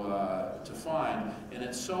to find, and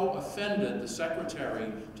it so offended the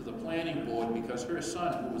secretary to the planning board because her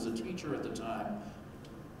son, who was a teacher at the time,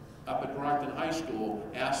 up at Brockton High School,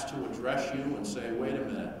 asked to address you and say, wait a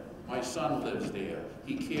minute, my son lives there,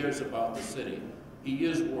 he cares about the city, he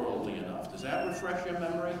is worldly enough. Does that refresh your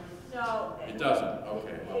memory? No. It doesn't?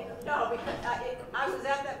 Okay, well. No, because I was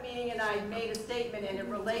at that meeting and I made a statement, and it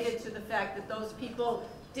related to the fact that those people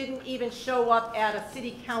didn't even show up at a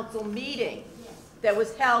city council meeting that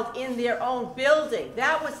was held in their own building.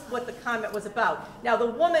 That was what the comment was about. Now, the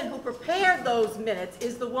woman who prepared those minutes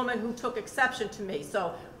is the woman who took exception to me.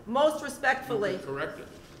 So, most respectfully... You could correct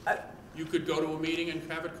it. You could go to a meeting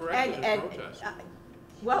and have it corrected and protest.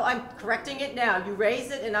 Well, I'm correcting it now. You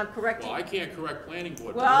raise it and I'm correcting it. Well, I can't correct planning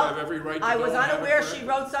board. Well, you have every right to I go was and have it unaware corrected. she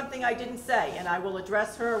wrote something I didn't say, and I will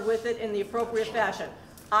address her with it in the appropriate fashion.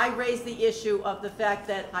 I raised the issue of the fact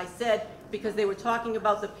that I said, because they were talking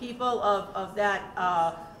about the people of that,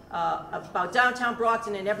 about downtown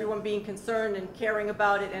Brockton and everyone being concerned and caring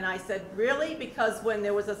about it, and I said, really? Because when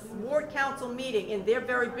there was a ward council meeting in their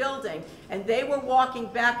very building, and they were walking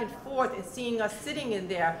back and forth and seeing us sitting in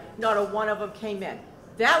there, not a one of them came in.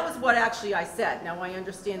 That was what actually I said. Now I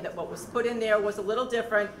understand that what was put in there was a little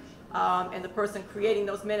different, and the person creating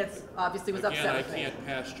those minutes obviously was upset with me. Again, I can't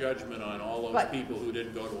pass judgment on all those people who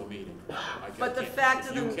didn't go to a meeting. But the fact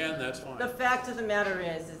of the you can, that's fine. The fact of the matter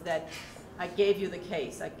is that I gave you the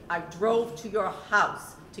case. I drove to your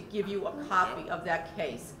house to give you a copy of that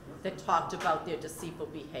case. that talked about their deceitful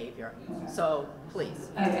behavior. So, please.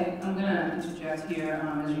 I'm going to interject here.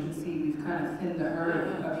 As you can see, we've kind of thinned the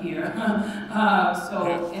herd up here.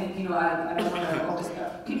 And you know, I don't want to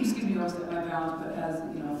overstep, overstep my bounds, but as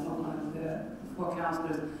you know, one of the four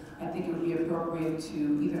councilors, I think it would be appropriate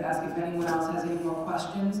to either ask if anyone else has any more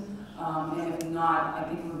questions, and if not, I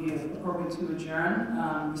think it would be appropriate to adjourn,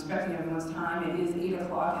 respecting everyone's time. It is 8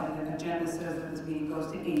 o'clock, and the agenda says that this meeting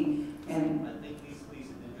goes to 8. And I think please,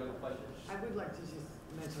 did you have a question? I would like to just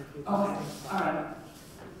mention a few things. Okay, all right.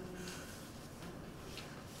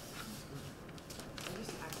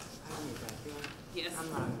 I need that, do I? Yes. I'm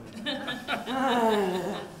not.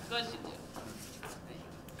 Of course you do.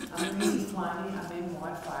 I'm Mrs. Swanee. I'm in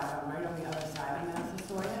Ward 5. I'm right on the other side of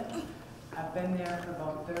Massasoit. I've been there for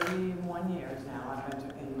about 31 years now. I've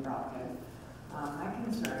been in Brockton. My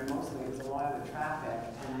concern mostly is a lot of the traffic,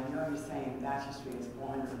 and I know you're saying Thatcher Street is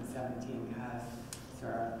 417 cars,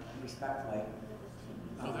 sir, respectfully.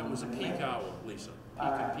 Oh, that was a peak hour, Lisa.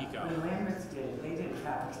 Peak hour. When Lambert's did it, they did a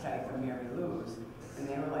traffic study for Mary Lou's, and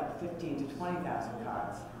they were like 15 to 20,000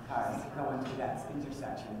 cars going through that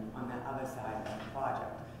intersection on that other side of the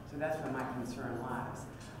project. So that's where my concern lies.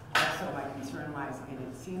 Also, my concern lies, and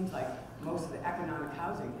it seems like most of the economic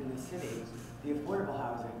housing in the city, the affordable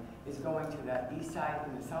housing, is going to the east side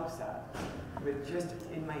and the south side. But just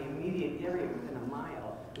in my immediate area, within a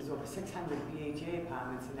mile, there's over 600 BHA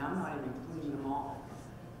apartments, and I'm not even including them all.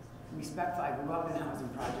 Respectful, I grew up in a housing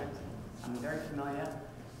project. I'm very familiar.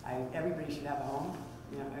 Everybody should have a home,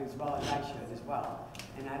 you know, as well as I should as well.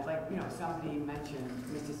 And I'd like, you know, somebody mentioned,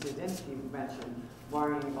 Mr. Sadinsky mentioned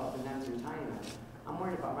worrying about the men's retirement. I'm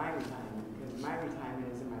worried about my retirement because my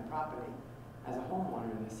retirement is in my property as a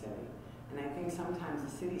homeowner in the city. And I think sometimes the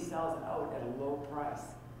city sells out at a low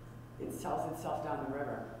price. It sells itself down the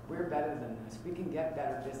river. We're better than this. We can get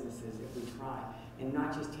better businesses if we try and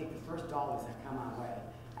not just take the first dollars that come our way.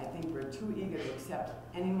 I think we're too eager to accept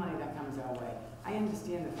any money that comes our way. I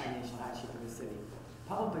understand the financial hardship of the city.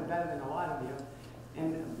 Probably better than a lot of you.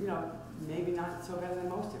 And, you know, maybe not so better than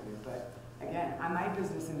most of you. But, again, my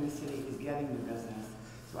business in this city is getting the business.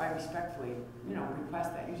 So I respectfully, you know,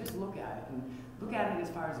 request that you just look at it and look at it as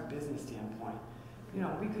far as a business standpoint. You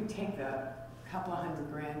know, we could take the couple of $100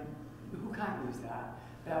 grand, who can't use that?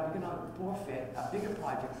 But are we going to forfeit a bigger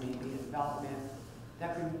project, maybe a development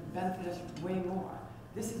that could benefit us way more?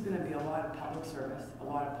 This is going to be a lot of public service, a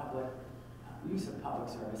lot of public use of public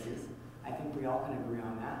services. I think we all can agree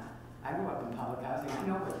on that. I grew up in public housing. I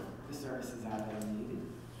know what the services are that are needed.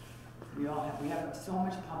 We have so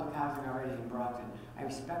much public housing already in Brockton. I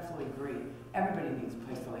respectfully agree. Everybody needs a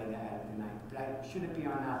place to lay their head at night, but should it be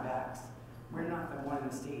on our backs? We're not the one in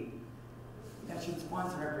the state that should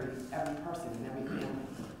sponsor every person and every family.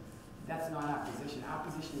 That's not our position. Our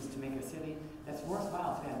position is to make a city that's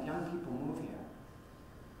worthwhile to have young people move here.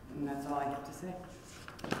 And that's all I have to say.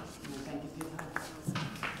 And thank you for your time.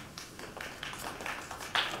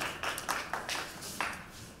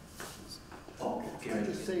 Can I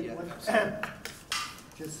just say one?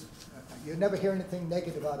 You never hear anything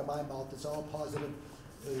negative out of my mouth. It's all positive,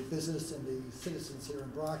 the business and the citizens here in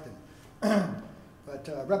Brockton. But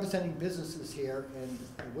representing businesses here, and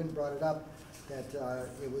Wynn brought it up, that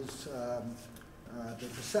it was, the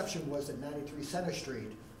perception was that 93 Center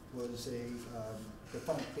Street was a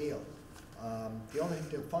defunct deal. The only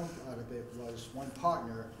defunct out of it was one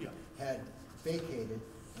partner had vacated,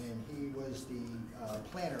 and he was the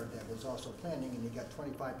planner that was also planning, and he got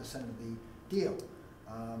 25% of the deal.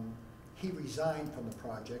 He resigned from the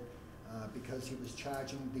project because he was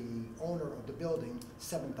charging the owner of the building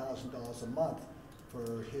 $7,000 a month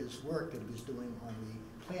for his work that he was doing on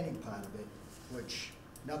the planning part of it, which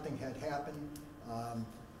nothing had happened.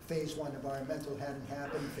 Phase 1 environmental hadn't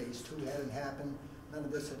happened, phase 2 hadn't happened, none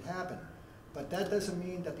of this had happened. But that doesn't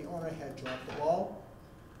mean that the owner had dropped the ball.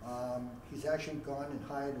 He's actually gone and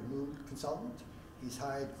hired a new consultant. He's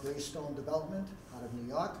hired Greystone Development out of New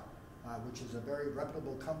York, which is a very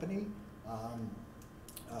reputable company.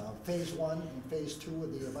 Phase 1 and phase 2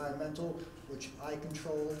 of the environmental, which I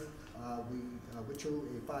control, we withdrew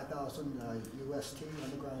a 5,000 UST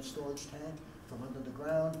underground storage tank from under the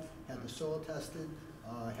ground, had the soil tested,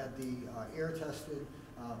 had the air tested.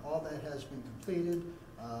 All that has been completed.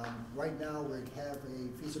 Right now we have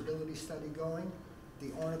a feasibility study going.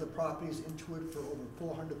 The owner of the property is into it for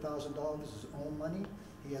over $400,000, his own money.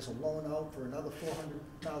 He has a loan out for another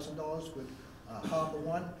 $400,000 with Harbor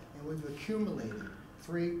One, and we've accumulated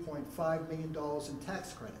 $3.5 million in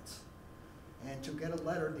tax credits. And to get a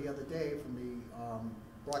letter the other day from the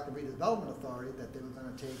Brockton Redevelopment Authority that they were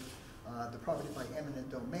going to take the property by eminent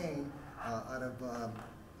domain out of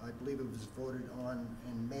I believe it was voted on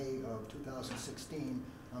in May of 2016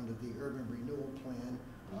 under the Urban Renewal Plan,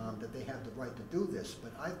 that they have the right to do this.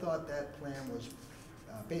 But I thought that plan was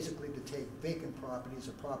basically to take vacant properties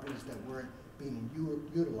or properties that weren't being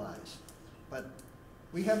utilized. But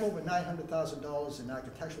we have over $900,000 in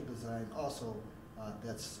architectural design also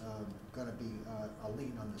that's going to be a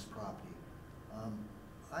lien on this property.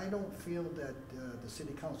 I don't feel that the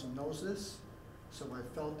City Council knows this, so I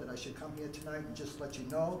felt that I should come here tonight and just let you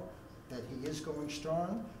know that he is going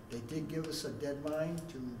strong. They did give us a deadline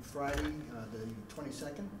to Friday, the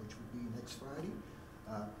 22nd, which would be next Friday,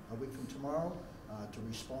 a week from tomorrow, to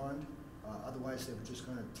respond. Otherwise, they were just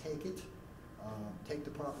going to take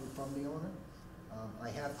the property from the owner. I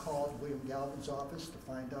have called William Galvin's office to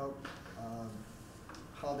find out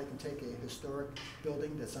how they can take a historic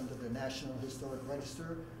building that's under the National Historic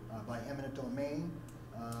Register by eminent domain,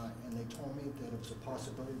 and they told me that it was a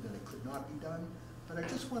possibility that it could not be done. But I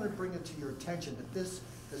just want to bring it to your attention that this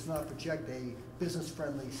does not project a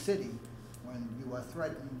business-friendly city when you are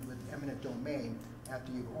threatened with eminent domain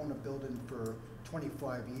after you've owned a building for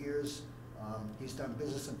 25 years. He's done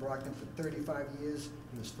business in Brockton for 35 years.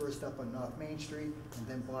 He was first up on North Main Street and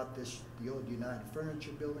then bought the old United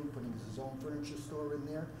Furniture building, putting his own furniture store in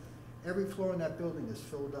there. Every floor in that building is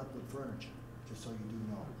filled up with furniture, just so you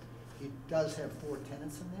do know. He does have 4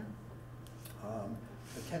 tenants in there.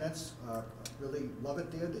 The tenants really love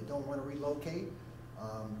it there. They don't want to relocate.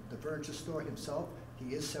 The furniture store himself,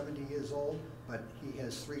 he is 70 years old, but he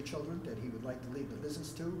has 3 children that he would like to leave the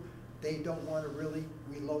business to. They don't want to really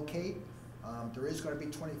relocate. There is going to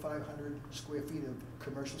be 2,500 square feet of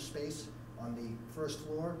commercial space on the first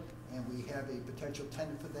floor, and we have a potential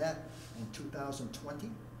tenant for that in 2020.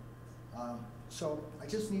 So I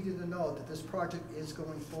just needed to know that this project is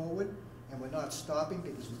going forward, and we're not stopping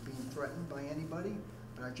because we're being threatened by anybody,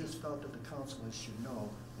 but I just felt that the councilors should know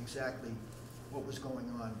exactly what was going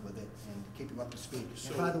on with it and keep you up to speed.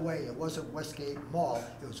 And by the way, it wasn't Westgate Mall,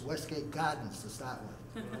 it was Westgate Gardens to start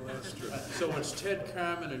with. Well, that's true. So it's Ted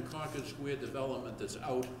Carmen and Concord Square Development that's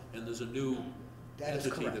out, and there's a new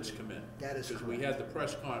entity that's come in. That is correct. Because we had the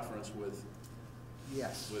press conference with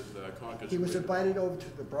Concord Square. He was invited over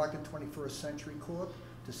to the Brockton 21st Century Corp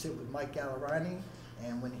to sit with Mike Gallerani,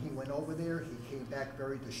 and when he went over there, he came back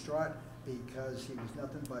very distraught because he was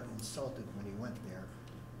nothing but insulted when he went there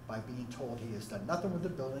by being told he has done nothing with the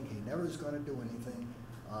building, he never is going to do anything.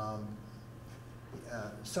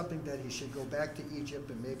 Something that he should go back to Egypt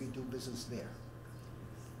and maybe do business there.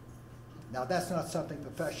 Now, that's not something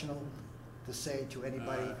professional to say to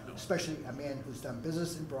anybody, no. Especially a man who's done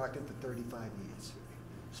business in Brockton for 35 years.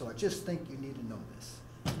 So I just think you need to know this.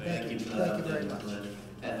 Thank you. Thank you very much.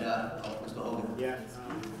 And, Mr. Hogan. Yeah,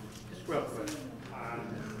 just real quick.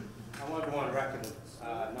 I want to go on record,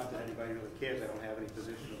 not that anybody really cares, I don't have any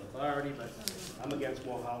position of authority, but I'm against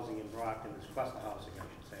more housing in Brockton. It's cluster housing, I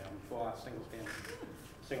should say. I'm for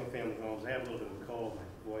single-family homes. I have a little bit of a cold,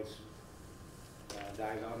 my voice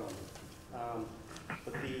dies out on me.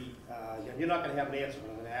 But you're not going to have an answer, but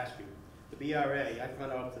I'm going to ask you. The BRA, I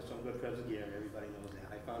found out this, I'm good friends with Gary, everybody knows that.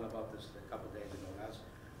 I found out about this a couple of days ago. I was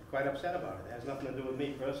quite upset about it. It has nothing to do with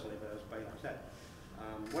me personally, but I was quite upset.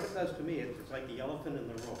 What it does to me, it's like the elephant in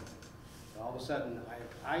the room. All of a sudden,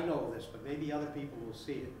 I know this, but maybe other people will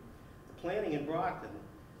see it. The planning in Brockton,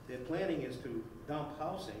 their planning is to dump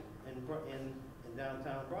housing in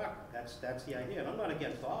downtown Brockton. That's the idea. And I'm not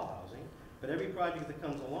against all housing, but every project that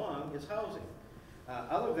comes along is housing.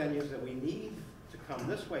 Other venues that we need to come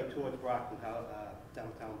this way towards Brockton,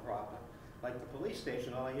 downtown proper, like the police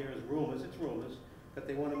station, all I hear is rumors, it's rumors, that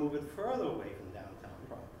they want to move it further away from downtown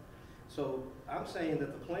proper. So I'm saying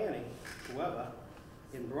that the planning, whoever,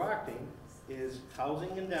 in Brockton, is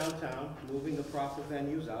housing in downtown, moving the proper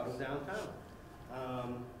venues out of downtown.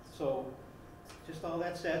 So just all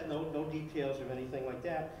that said, no details or anything like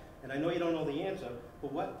that. And I know you don't know the answer,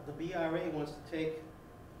 but what the BRA wants to take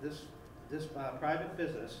this private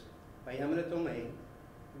business by eminent domain,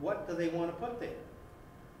 what do they want to put there?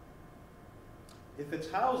 If it's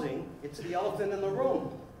housing, it's the elephant in the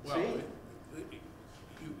room. Well, see?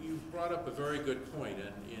 You brought up a very good point,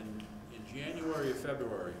 and in January or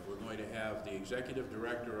February, we're going to have the executive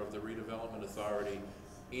director of the redevelopment authority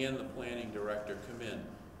and the planning director come in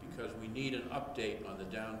because we need an update on the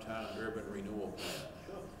downtown urban renewal plan.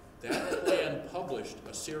 Sure. That plan published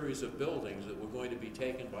a series of buildings that were going to be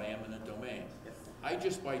taken by eminent domain. I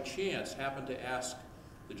just by chance happened to ask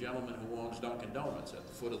the gentleman who owns Dunkin' Donuts at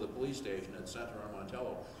the foot of the police station at Center on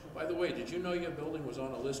Montello, by the way, did you know your building was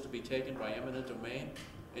on a list to be taken by eminent domain?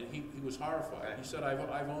 And he was horrified. He said,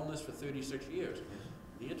 I've owned this for 36 years.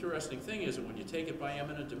 The interesting thing is that when you take it by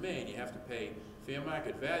eminent domain, you have to pay fair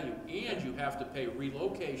market value, and you have to pay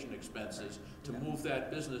relocation expenses to move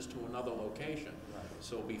that business to another location.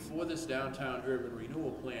 So before this downtown urban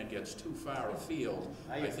renewal plan gets too far afield,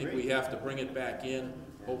 I think we have to bring it back in.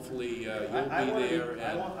 Hopefully, you'll be there,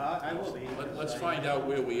 and I will be. let's find out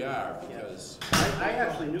where we are, because... I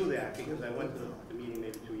actually knew that because I went to the meeting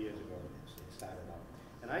maybe 2 years ago when it started up.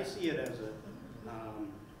 And I see it as a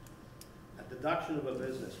deduction of a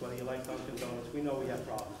business, whether you like Dunkin' Donuts. We know we have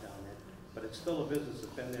problems down there, but it's still a business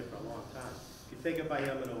that's been there for a long time. If you take it by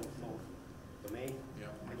eminent domain,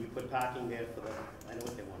 and you put parking there for the, I know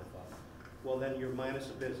what they want to call it, well, then you're minus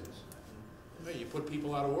a business. Hey, you put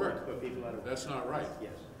people out of work. Put people out of work. That's not right.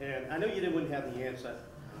 Yes, and I know you wouldn't have the answer,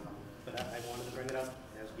 but I wanted to bring it up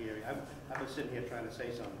as Gary. I've been sitting here trying to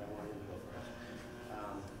say something, I wanted him to go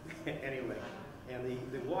first. Anyway,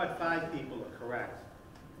 and the Ward 5 people are correct.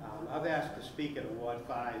 I've asked to speak at a Ward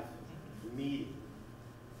 5 meeting,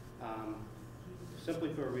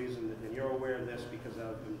 simply for a reason, and you're aware of this because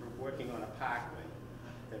I've been working on a parkway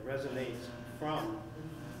that resonates from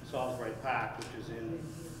Salisbury Park, which is in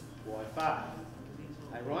Ward 5.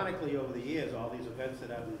 Ironically, over the years, all these events that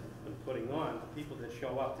I've been putting on, the people that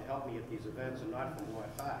show up to help me at these events are not from Ward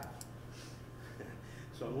 5.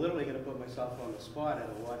 So I'm literally going to put myself on the spot at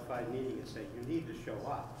a Ward 5 meeting and say, you need to show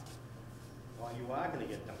up, or you are going to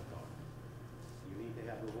get dumped on. You need to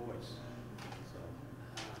have a voice. So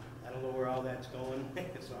I don't know where all that's going.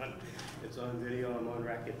 It's on video, I'm on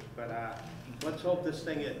record. But let's hope this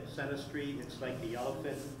thing at Center Street, it's like the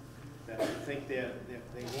elephant that I think they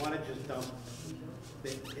want to just dump.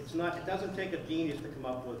 It doesn't take a genius to come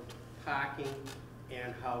up with parking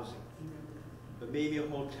and housing, but maybe a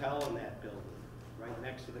hotel in that building, right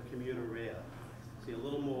next to the commuter rail. See, a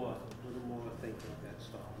little more thinking. That's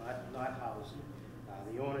all. Not housing.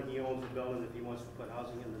 The owner, he owns the building. If he wants to put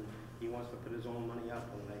housing in, then he wants to put his own money up,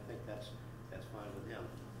 and I think that's fine with him.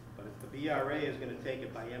 But if the BRA is going to take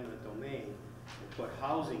it by eminent domain and put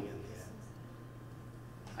housing in there,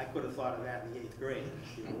 I could have thought of that in the 8th grade.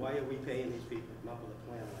 You know, why are we paying these people to come up with a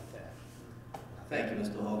plan like that? Thank you,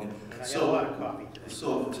 Mr. Hogan. I got a lot of coffee today.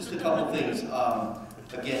 So just a couple things.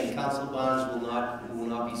 Again, Councilor Barnes will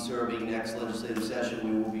not be serving next legislative session.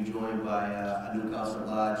 We will be joined by a new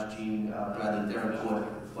Councillor-At-Large, Jean Bradley Derricourt.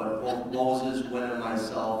 But both Moses, Gwen, and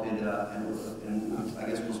myself, and I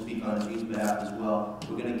guess we'll speak on Jean's behalf as well.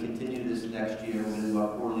 We're going to continue this next year. We're going to do our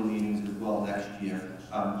quarterly meetings as well next year.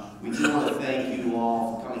 We do want to thank you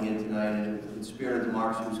all for coming in tonight, and in spirit of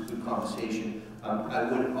democracy, it was a good conversation. I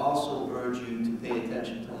would also urge you to pay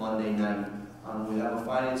attention to Monday night. We have a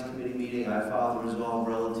finance committee meeting. I filed a resolve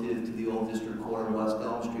relative to the old district court on West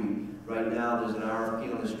Elm Street. Right now, there's an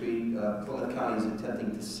RFP on the street. Plymouth County is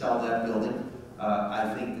attempting to sell that building.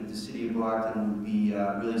 I think that the city of Brockton would be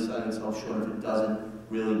really selling itself short if it doesn't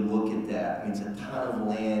really look at that. I mean, it's a ton of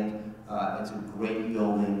land. It's a great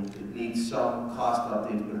building. It needs some cost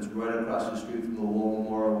updates, but it's right across the street from the War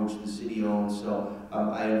Memorial, which the city owns. So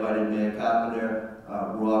I invited Mayor Carpenter,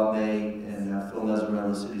 Rob May, and Phil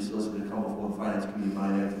Nezarella, the city solicitor, to come before the finance committee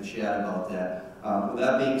Monday night to chat about that. With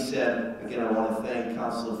that being said, again, I want to thank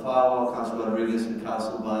Councilor Fowler, Councilor Rodriguez, and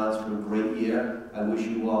Councilor Barnes for a great year. I wish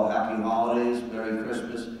you all happy holidays, Merry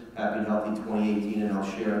Christmas, happy and healthy 2018, and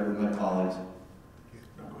I'll share it with my colleagues.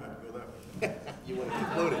 No, go ahead, go that. You want to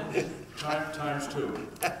include it? Times two.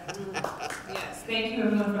 Yes, thank you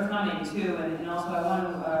everyone for coming too, and also I want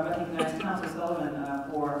to recognize Councilor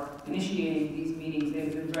Sullivan for initiating these meetings.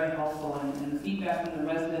 They've been very helpful, and the feedback from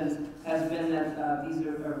the residents has been that these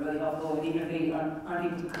are really helpful, and even if they aren't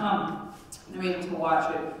able to come, they're able to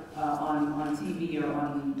watch it on TV or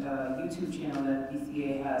on the YouTube channel that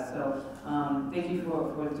BCA has. So thank you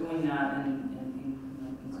for doing that, and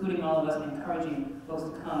including all of us, encouraging folks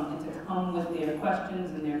to come and to come with their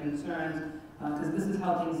questions and their concerns, because this is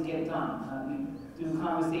how things get done, through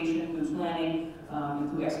conversation, through planning,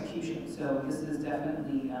 and through execution. So this is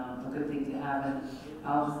definitely a good thing to have.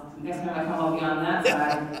 And next time I come, I'll be on that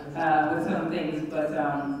side with some things. But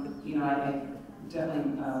you know, I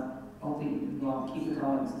definitely hope that you all keep it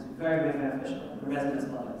going. This is very, very beneficial. The residents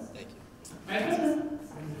love it. Thank you. Merry Christmas.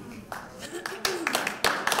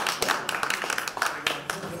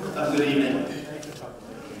 Have a good evening.